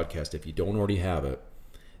this podcast, if you don't already have it,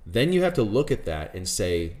 then you have to look at that and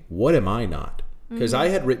say, what am I not? Because I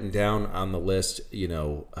had written down on the list,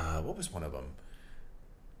 what was one of them?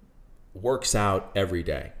 Works out every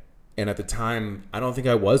day. And at the time, I don't think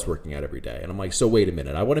I was working out every day. And I'm like, so wait a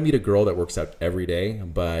minute. I want to meet a girl that works out every day,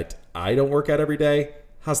 but I don't work out every day.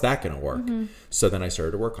 How's that going to work? So then I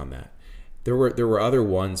started to work on that. There were other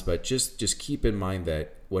ones, but just keep in mind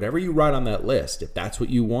that whatever you write on that list, if that's what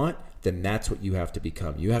you want, then that's what you have to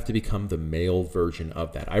become. You have to become the male version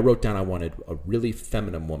of that. I wrote down I wanted a really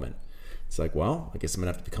feminine woman. It's like, well, I guess I'm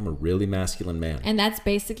going to have to become a really masculine man. And that's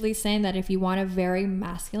basically saying that if you want a very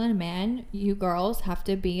masculine man, you girls have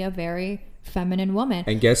to be a very feminine woman.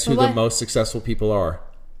 And guess who the most successful people are?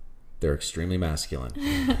 They're extremely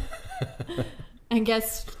masculine. And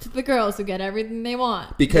guess the girls who get everything they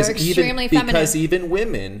want. Because they're extremely feminine. Because even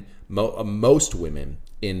women, most women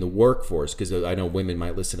in the workforce, because I know women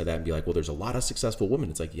might listen to that and be like, well, there's a lot of successful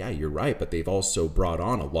women. It's like, yeah, you're right. But they've also brought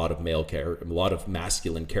on a lot of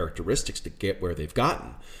masculine characteristics to get where they've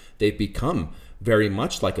gotten. They've become very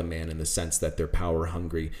much like a man in the sense that they're power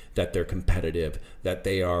hungry, that they're competitive, that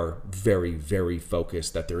they are very, very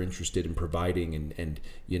focused, that they're interested in providing and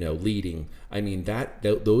leading. I mean,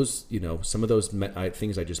 those some of those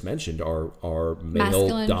things I just mentioned are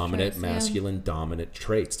male dominant, masculine dominant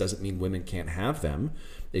traits. Doesn't mean women can't have them.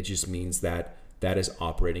 It just means that is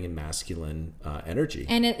operating in masculine energy.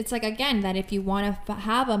 And it's like, again, that if you want to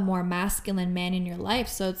have a more masculine man in your life,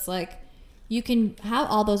 so it's like, you can have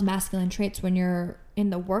all those masculine traits when you're in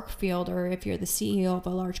the work field or if you're the CEO of a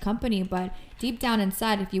large company. But deep down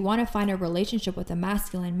inside, if you want to find a relationship with a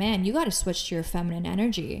masculine man, you got to switch to your feminine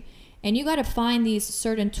energy. And you got to find these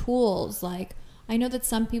certain tools. Like, I know that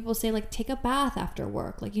some people say, like, take a bath after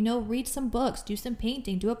work. Like, read some books, do some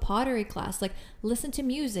painting, do a pottery class, like, listen to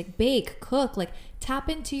music, bake, cook, like, tap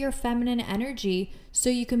into your feminine energy so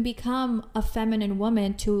you can become a feminine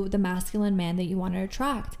woman to the masculine man that you want to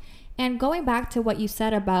attract. And going back to what you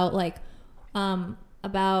said about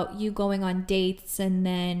about you going on dates and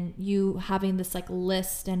then you having this like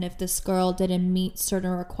list, and if this girl didn't meet certain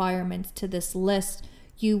requirements to this list,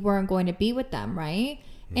 you weren't going to be with them, right?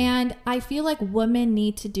 And I feel like women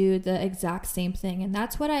need to do the exact same thing. And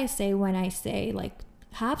that's what I say when I say, like,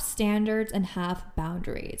 have standards and have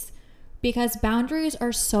boundaries, because boundaries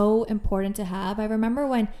are so important to have. I remember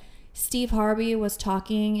when Steve Harvey was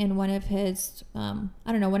talking in one of his, one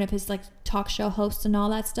of his like talk show hosts and all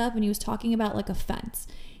that stuff. And he was talking about like a fence.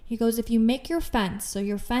 He goes, if you make your fence, so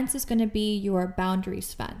your fence is going to be your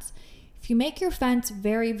boundaries fence. If you make your fence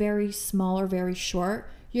very, very small or very short,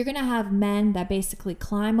 you're going to have men that basically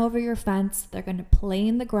climb over your fence. They're going to play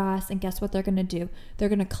in the grass. And guess what they're going to do? They're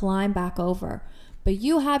going to climb back over. But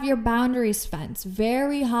you have your boundaries fence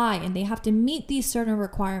very high, and they have to meet these certain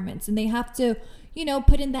requirements, and they have to,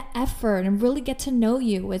 put in the effort and really get to know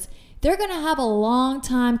you. They're going to have a long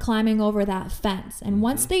time climbing over that fence. And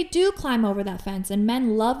once they do climb over that fence, and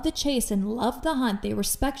men love the chase and love the hunt, they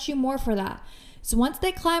respect you more for that. So once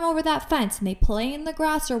they climb over that fence and they play in the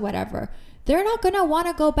grass or whatever, they're not going to want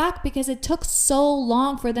to go back because it took so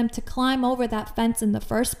long for them to climb over that fence in the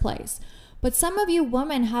first place. But some of you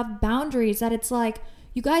women have boundaries that it's like,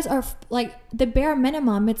 you guys are like the bare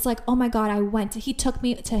minimum. It's like, oh my God, he took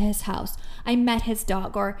me to his house. I met his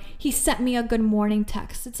dog, or he sent me a good morning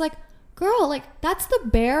text. It's like, girl, like, that's the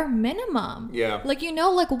bare minimum. Yeah. Like,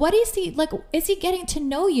 what is he, like, is he getting to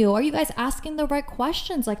know you? Are you guys asking the right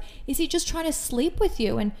questions? Like, is he just trying to sleep with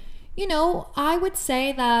you? And, I would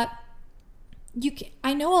say that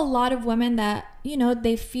I know a lot of women that,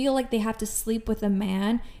 they feel like they have to sleep with a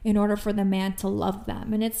man in order for the man to love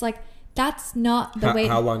them. And it's like, that's not the way.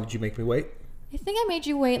 How long did you make me wait? I think I made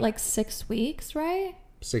you wait like 6 weeks, right?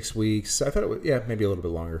 6 weeks. I thought it was, maybe a little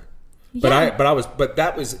bit longer. Yeah.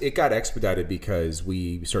 It got expedited because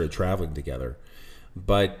we started traveling together.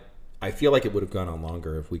 But I feel like it would have gone on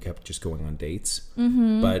longer if we kept just going on dates.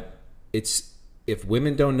 But if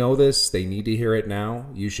women don't know this, they need to hear it now.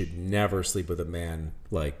 You should never sleep with a man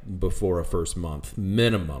like before a first month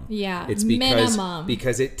minimum. Yeah, it's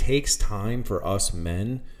because it takes time for us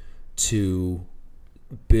men to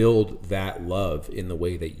build that love in the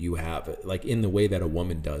way that you have it, like in the way that a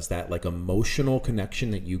woman does, that like emotional connection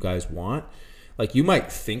that you guys want. Like, you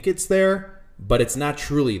might think it's there, but it's not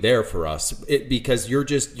truly there for us, because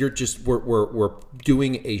we're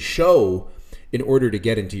doing a show in order to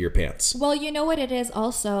get into your pants. Well, you know what it is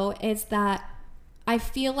also is that I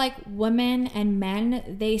feel like women and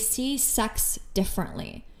men, they see sex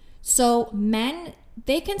differently. So men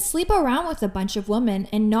they can sleep around with a bunch of women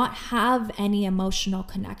and not have any emotional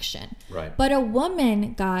connection. Right. But a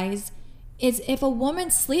woman, guys, is if a woman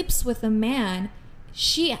sleeps with a man,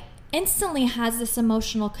 she instantly has this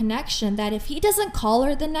emotional connection that if he doesn't call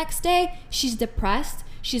her the next day, she's depressed.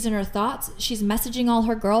 She's in her thoughts. She's messaging all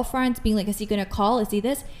her girlfriends, being like, is he going to call? Is he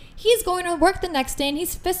this? He's going to work the next day and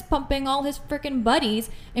he's fist pumping all his freaking buddies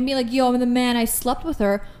and be like, yo, I'm the man, I slept with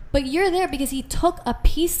her. But you're there because he took a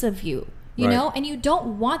piece of you, you know? And you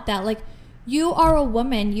don't want that. Like, you are a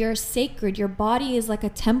woman. You're sacred. Your body is like a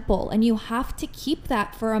temple. And you have to keep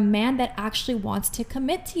that for a man that actually wants to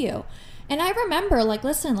commit to you. And I remember, like,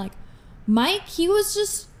 listen, like, Mike, he was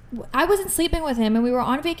just... I wasn't sleeping with him, and we were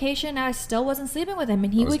on vacation, and I still wasn't sleeping with him,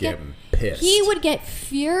 and he would get pissed. He would get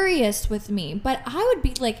furious with me, but I would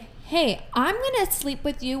be like, hey, I'm gonna sleep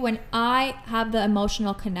with you when I have the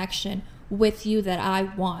emotional connection with you that I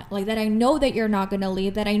want, like that I know that you're not gonna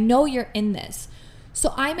leave, that I know you're in this.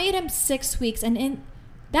 So I made him 6 weeks, and in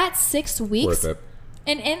that 6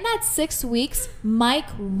 weeks, Mike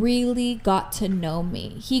really got to know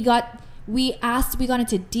me. We got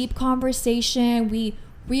into deep conversation. We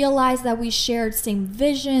realized that we shared same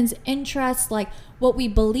visions, interests, like what we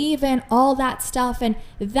believe in, all that stuff. And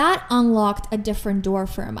that unlocked a different door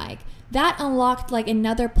for Mike. That unlocked like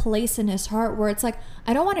another place in his heart where it's like,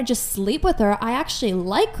 I don't want to just sleep with her. I actually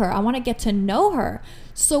like her. I want to get to know her.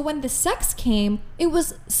 So when the sex came, it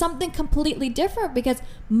was something completely different because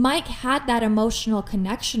Mike had that emotional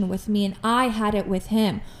connection with me and I had it with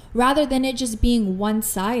him rather than it just being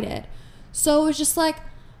one-sided. So it was just like,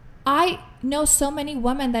 I know so many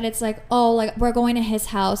women that it's like, oh, like we're going to his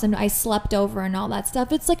house and I slept over and all that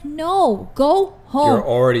stuff. It's like, no, go home. You're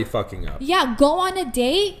already fucking up. Yeah, go on a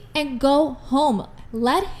date and go home.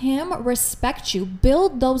 Let him respect you.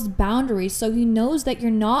 Build those boundaries so he knows that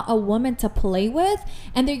you're not a woman to play with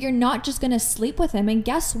and that you're not just going to sleep with him. And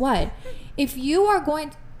guess what? If you are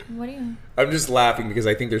going to... What are you... I'm just laughing because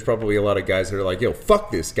I think there's probably a lot of guys that are like, yo,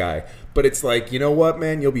 fuck this guy. But it's like, you know what,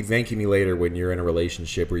 man? You'll be thanking me later when you're in a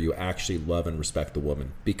relationship where you actually love and respect the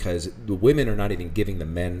woman, because the women are not even giving the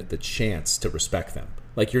men the chance to respect them.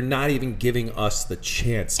 Like, you're not even giving us the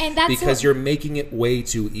chance, and that's because you're making it way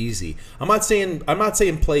too easy. I'm not saying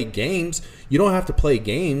play games. You don't have to play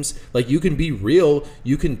games. Like, you can be real.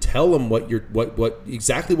 You can tell them what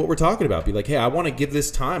exactly what we're talking about. Be like, hey, I want to give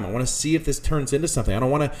this time. I want to see if this turns into something. I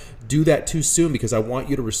don't want to do that too soon because I want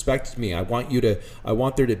you to respect me. I want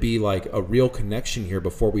there to be like a real connection here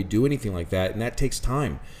before we do anything like that, and that takes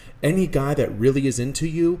time. Any guy that really is into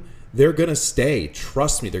you, they're going to stay.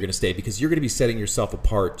 Trust me, they're going to stay, because you're going to be setting yourself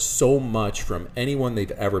apart so much from anyone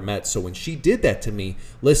they've ever met. So when she did that to me,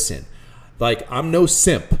 listen, like, I'm no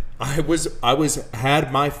simp. I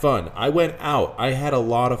had my fun. I went out. I had a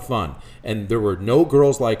lot of fun. And there were no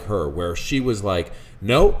girls like her where she was like,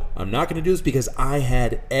 no, I'm not going to do this, because I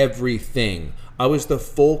had everything. I was the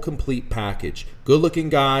full, complete package. Good-looking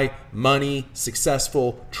guy, money,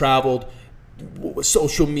 successful, traveled,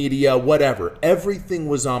 social media, whatever. Everything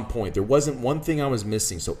was on point. There wasn't one thing I was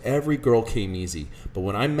missing. So every girl came easy. But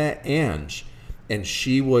when I met Ange and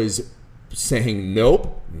she was saying,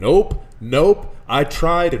 nope, nope, nope, I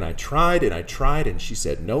tried and I tried and I tried, and she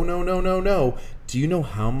said, no, no, no, no, no. Do you know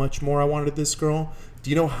how much more I wanted this girl? Do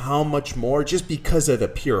you know how much more? Just because of the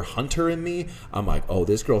pure hunter in me, I'm like, oh,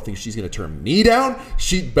 this girl thinks she's going to turn me down?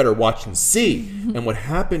 She'd better watch and see. And what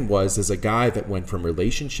happened was, as a guy that went from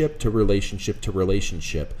relationship to relationship to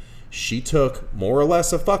relationship, she took more or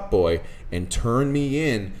less a fuckboy and turned me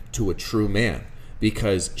in to a true man,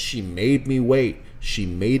 because she made me wait. She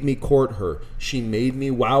made me court her. She made me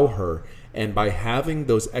wow her. And by having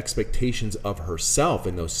those expectations of herself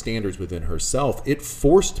and those standards within herself, it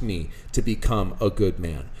forced me to become a good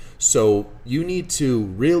man. So you need to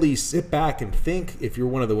really sit back and think, if you're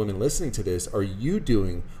one of the women listening to this, are you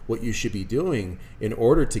doing what you should be doing in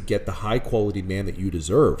order to get the high quality man that you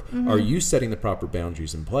deserve? Mm-hmm. Are you setting the proper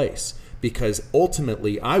boundaries in place? Because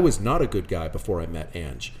ultimately, I was not a good guy before I met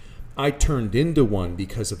Ange. I turned into one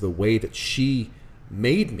because of the way that she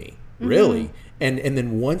made me, really. Mm-hmm. And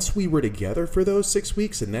then once we were together for those 6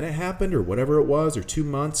 weeks, and then it happened, or whatever it was, or 2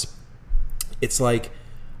 months, it's like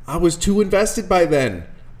I was too invested by then.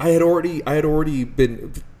 I had already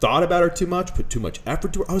been thought about her too much, put too much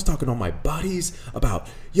effort to her. I was talking to all my buddies about,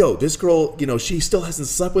 yo, this girl, she still hasn't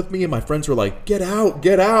slept with me, and my friends were like, get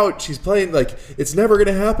out. She's playing, like, it's never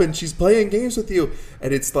gonna happen. She's playing games with you.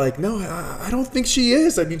 And it's like, no, I don't think she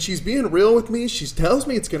is. I mean, she's being real with me. She tells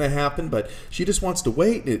me it's gonna happen, but she just wants to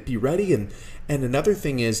wait and be ready. And another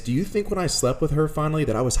thing is, do you think when I slept with her finally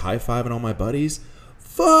that I was high-fiving all my buddies?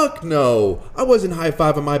 Fuck no. I wasn't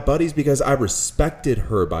high-fiving my buddies because I respected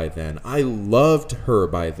her by then. I loved her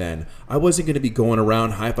by then. I wasn't going to be going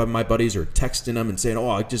around high-fiving my buddies or texting them and saying, oh,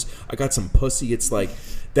 I got some pussy. It's like,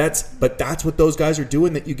 that's what those guys are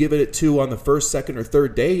doing that you give it to on the first, second, or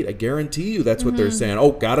third date. I guarantee you that's what they're saying.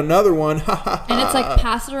 Oh, got another one. And it's like,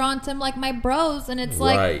 pass it on to like my bros. And it's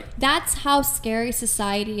like, that's how scary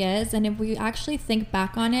society is. And if we actually think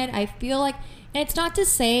back on it, I feel like, and it's not to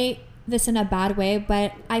say this in a bad way,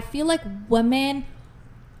 but I feel like women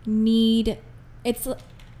I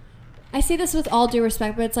say this with all due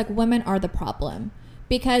respect, but it's like women are the problem,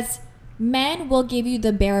 because men will give you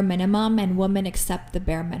the bare minimum and women accept the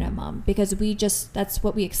bare minimum because that's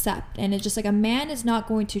what we accept. And it's just like, a man is not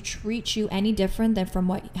going to treat you any different than from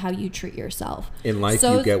how you treat yourself. In life,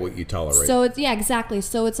 you get what you tolerate. So it's, yeah, exactly.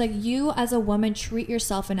 So it's like, you as a woman treat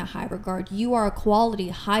yourself in a high regard. You are a quality,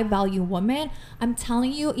 high value woman. I'm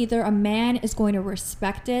telling you, either a man is going to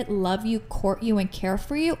respect it, love you, court you, and care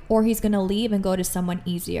for you, or he's going to leave and go to someone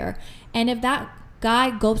easier. And if that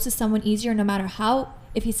guy goes to someone easier, no matter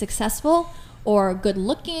if he's successful or good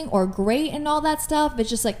looking or great and all that stuff, it's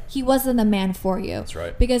just like, he wasn't the man for you. That's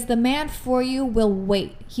right. Because the man for you will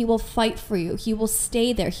wait. He will fight for you. He will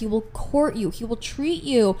stay there. He will court you. He will treat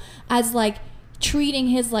you as like treating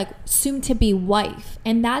his like soon to be wife.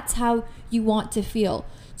 And that's how you want to feel.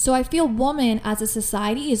 So I feel women as a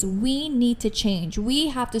society we need to change. We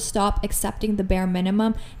have to stop accepting the bare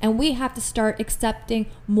minimum, and we have to start accepting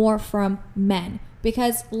more from men.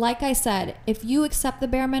 Because like I said, if you accept the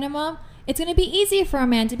bare minimum, it's going to be easy for a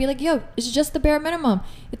man to be like, yo, it's just the bare minimum.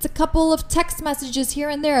 It's a couple of text messages here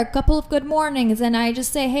and there, a couple of good mornings. And I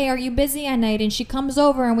just say, hey, are you busy at night? And she comes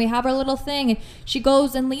over and we have our little thing. And she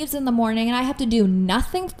goes and leaves in the morning and I have to do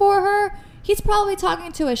nothing for her. He's probably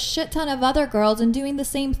talking to a shit ton of other girls and doing the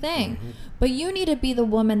same thing. Mm-hmm. But you need to be the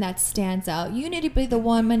woman that stands out. You need to be the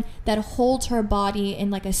woman that holds her body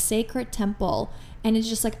in like a sacred temple. And it's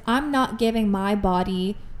just like, I'm not giving my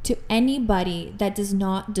body to anybody that does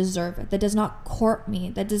not deserve it, that does not court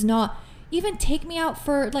me, that does not even take me out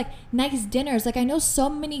for like nice dinners. Like, I know so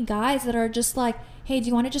many guys that are just like, hey, do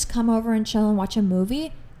you want to just come over and chill and watch a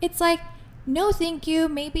movie? It's like, no, thank you.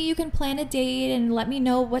 Maybe you can plan a date and let me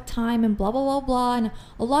know what time and blah, blah, blah, blah. And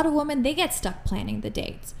a lot of women, they get stuck planning the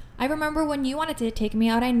dates. I remember when you wanted to take me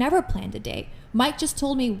out, I never planned a date. Mike just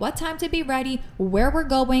told me what time to be ready, where we're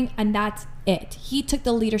going, and that's it. He took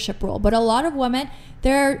the leadership role. But a lot of women,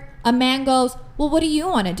 a man goes, well, what do you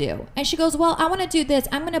want to do? And she goes, well, I want to do this.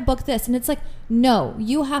 I'm going to book this. And it's like, no,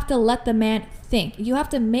 you have to let the man think. You have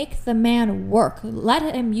to make the man work.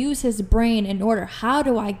 Let him use his brain in order. How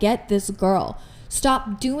do I get this girl?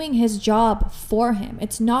 Stop doing his job for him.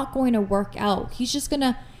 It's not going to work out. He's just going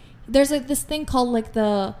to, there's like this thing called like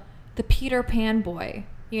the Peter Pan boy,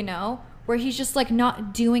 you know, where he's just like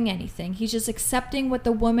not doing anything. He's just accepting what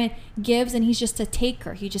the woman gives, and he's just a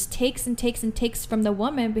taker. He just takes and takes and takes from the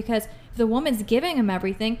woman, because if the woman's giving him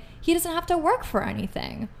everything, he doesn't have to work for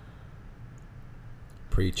anything.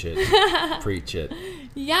 Preach it. Preach it.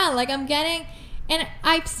 Yeah, like and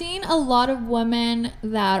I've seen a lot of women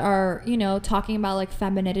that are, you know, talking about like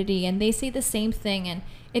femininity, and they say the same thing. And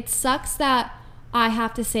it sucks that I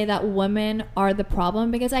have to say that women are the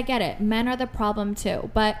problem, because I get it. Men are the problem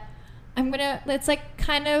too. But it's like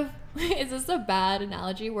kind of, is this a bad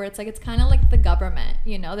analogy where it's like, it's kind of like the government,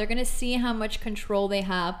 you know, they're going to see how much control they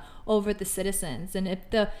have over the citizens. And if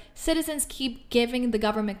the citizens keep giving the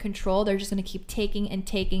government control, they're just going to keep taking and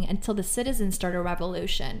taking until the citizens start a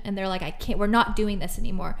revolution. And they're like, we're not doing this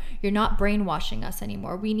anymore. You're not brainwashing us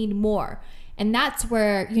anymore. We need more. And that's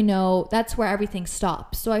where, you know, that's where everything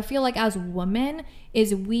stops. So I feel like as women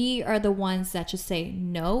we are the ones that just say,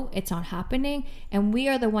 no, it's not happening. And we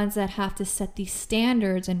are the ones that have to set these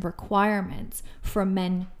standards and requirements for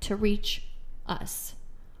men to reach us.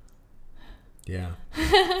 Yeah.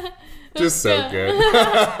 Just so good.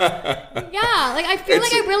 Yeah. Like, I feel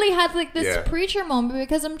like I really had like this preacher moment,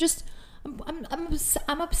 because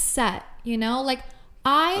I'm upset, you know, like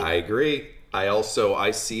I agree.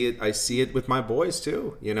 I see it with my boys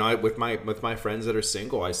too. You know, with my friends that are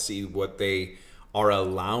single, I see what they are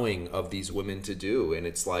allowing of these women to do. And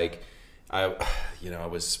it's like, I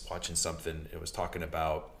was watching something, it was talking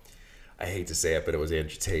about, I hate to say it, but it was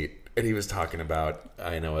Andrew Tate. And he was talking about,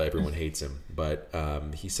 I know everyone hates him, but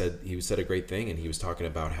he said a great thing. And he was talking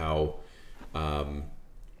about how,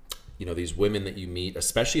 you know, these women that you meet,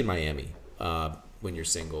 especially in Miami, when you're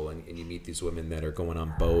single, and you meet these women that are going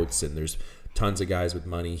on boats, and there's tons of guys with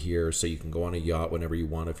money here, so you can go on a yacht whenever you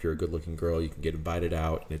want. If you're a good looking girl, you can get invited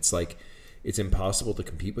out. And it's like, it's impossible to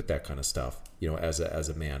compete with that kind of stuff, you know, as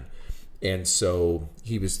a man. And so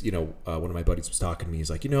he was, one of my buddies was talking to me.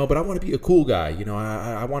 He's like, but I want to be a cool guy.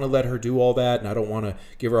 I want to let her do all that, and I don't want to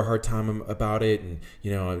give her a hard time about it. And,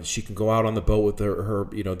 she can go out on the boat with her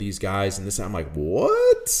these guys and this. I'm like,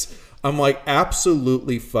 what? I'm like,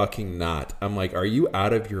 absolutely fucking not. I'm like, are you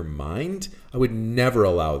out of your mind? I would never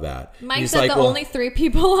allow that. Mike said the only 3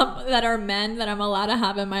 people that are men that I'm allowed to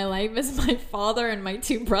have in my life is my father and my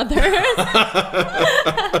 2 brothers.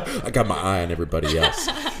 I got my eye on everybody else.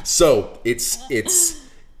 So it's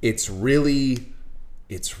really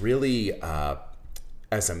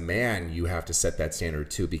as a man, you have to set that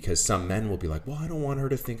standard too, because some men will be like, well, I don't want her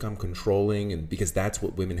to think I'm controlling, and because that's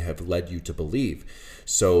what women have led you to believe.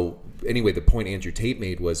 So anyway, the point Andrew Tate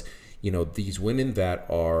made was, these women that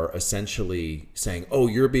are essentially saying, oh,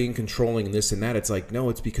 you're being controlling and this and that. It's like, no,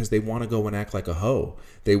 it's because they want to go and act like a hoe.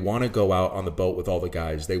 They want to go out on the boat with all the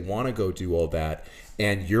guys. They want to go do all that.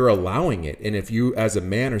 And you're allowing it. And if you as a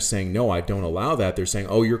man are saying, no, I don't allow that, they're saying,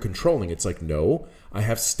 oh, you're controlling. It's like, no, I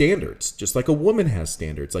have standards, just like a woman has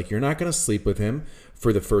standards. Like, you're not going to sleep with him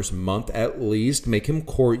for the first month at least. Make him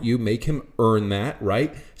court you, make him earn that,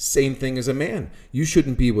 right? Same thing as a man. You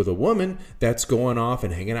shouldn't be with a woman that's going off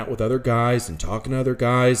and hanging out with other guys and talking to other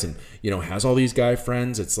guys and, has all these guy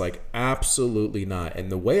friends. It's like, absolutely not. And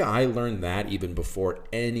the way I learned that, even before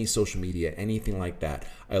any social media, anything like that,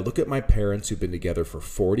 I look at my parents who've been together for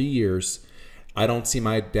 40 years. I don't see,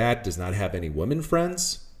 my dad does not have any women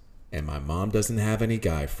friends. And my mom doesn't have any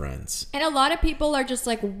guy friends. And a lot of people are just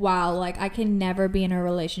like, wow, like I can never be in a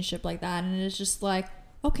relationship like that. And it's just like,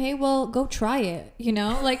 okay, well, go try it.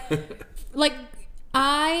 Like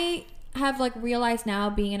I have like realized now,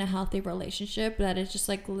 being in a healthy relationship, that it's just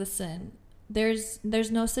like, listen, there's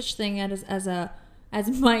no such thing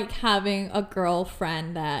as Mike having a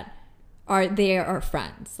girlfriend that are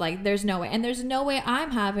friends. Like, there's no way. And there's no way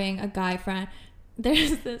I'm having a guy friend.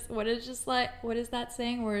 There's this, what is that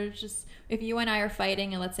saying where it's just, if you and I are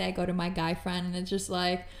fighting and let's say I go to my guy friend and it's just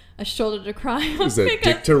like a shoulder to cry on. It's a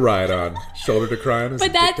dick to ride on. Shoulder to cry on is a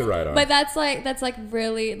dick to ride on. But that's like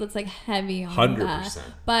heavy on 100%. That.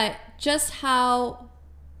 But just how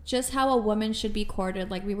a woman should be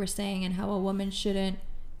courted, like we were saying, and how a woman shouldn't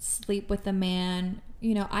sleep with a man.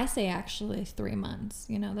 I say actually 3 months.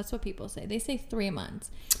 That's what people say. They say 3 months,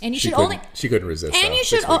 and she couldn't resist. And you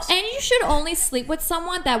should only sleep with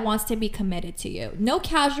someone that wants to be committed to you. No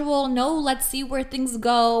casual. No, let's see where things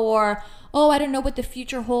go, or I don't know what the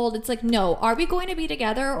future holds. It's like, no, are we going to be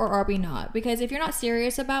together or are we not? Because if you're not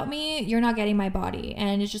serious about me, you're not getting my body,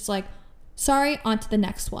 and it's just like, sorry, on to the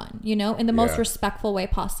next one. In the most respectful way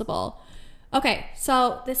possible. Okay,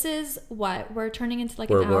 so this is what? We're turning into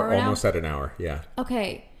an hour now? We're almost at an hour, yeah.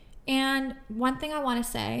 Okay, and one thing I want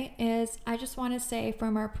to say is, I just want to say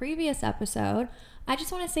from our previous episode, I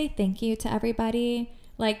just want to say thank you to everybody.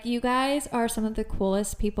 Like, you guys are some of the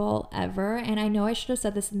coolest people ever, and I know I should have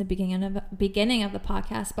said this in the beginning of the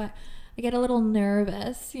podcast, but I get a little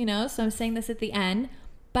nervous, so I'm saying this at the end.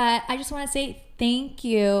 But I just want to say thank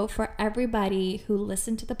you for everybody who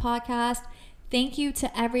listened to the podcast. Thank you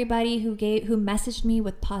to everybody who messaged me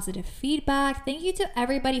with positive feedback. Thank you to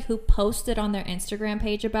everybody who posted on their Instagram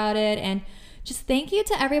page about it. And just thank you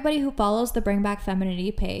to everybody who follows the Bring Back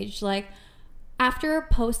Femininity page. Like, after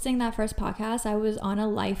posting that first podcast, I was on a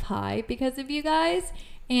life high because of you guys.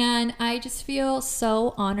 And I just feel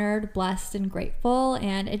so honored, blessed, and grateful.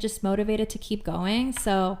 And it just motivated to keep going.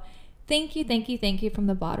 So thank you from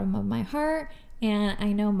the bottom of my heart. And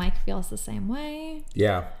I know Mike feels the same way.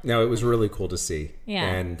 Yeah. No, it was really cool to see. Yeah.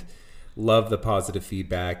 And love the positive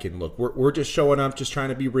feedback. And look, we're just showing up, just trying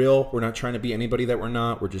to be real. We're not trying to be anybody that we're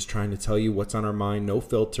not. We're just trying to tell you what's on our mind. No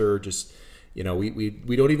filter. Just, we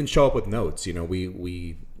don't even show up with notes.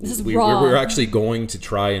 We're actually going to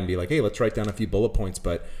try and be like, hey, let's write down a few bullet points.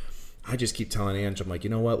 But I just keep telling Ange, I'm like, you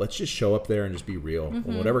know what? Let's just show up there and just be real. Mm-hmm.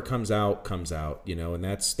 And whatever comes out, and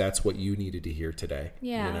that's what you needed to hear today.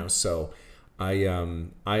 Yeah. So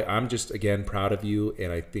I'm just, again, proud of you.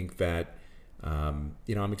 And I think that, I'm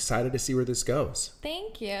excited to see where this goes.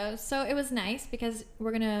 Thank you. So it was nice because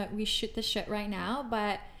we shoot the shit right now.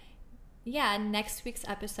 But yeah, next week's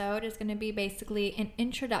episode is going to be basically an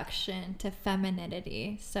introduction to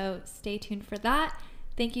femininity. So stay tuned for that.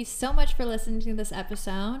 Thank you so much for listening to this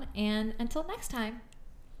episode. And until next time.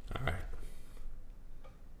 All right.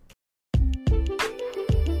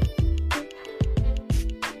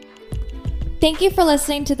 Thank you for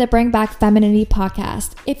listening to the Bring Back Femininity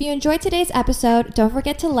podcast. If you enjoyed today's episode, don't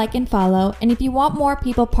forget to like and follow. And if you want more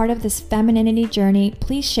people part of this femininity journey,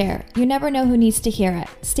 please share. You never know who needs to hear it.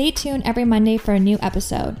 Stay tuned every Monday for a new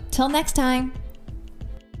episode. Till next time.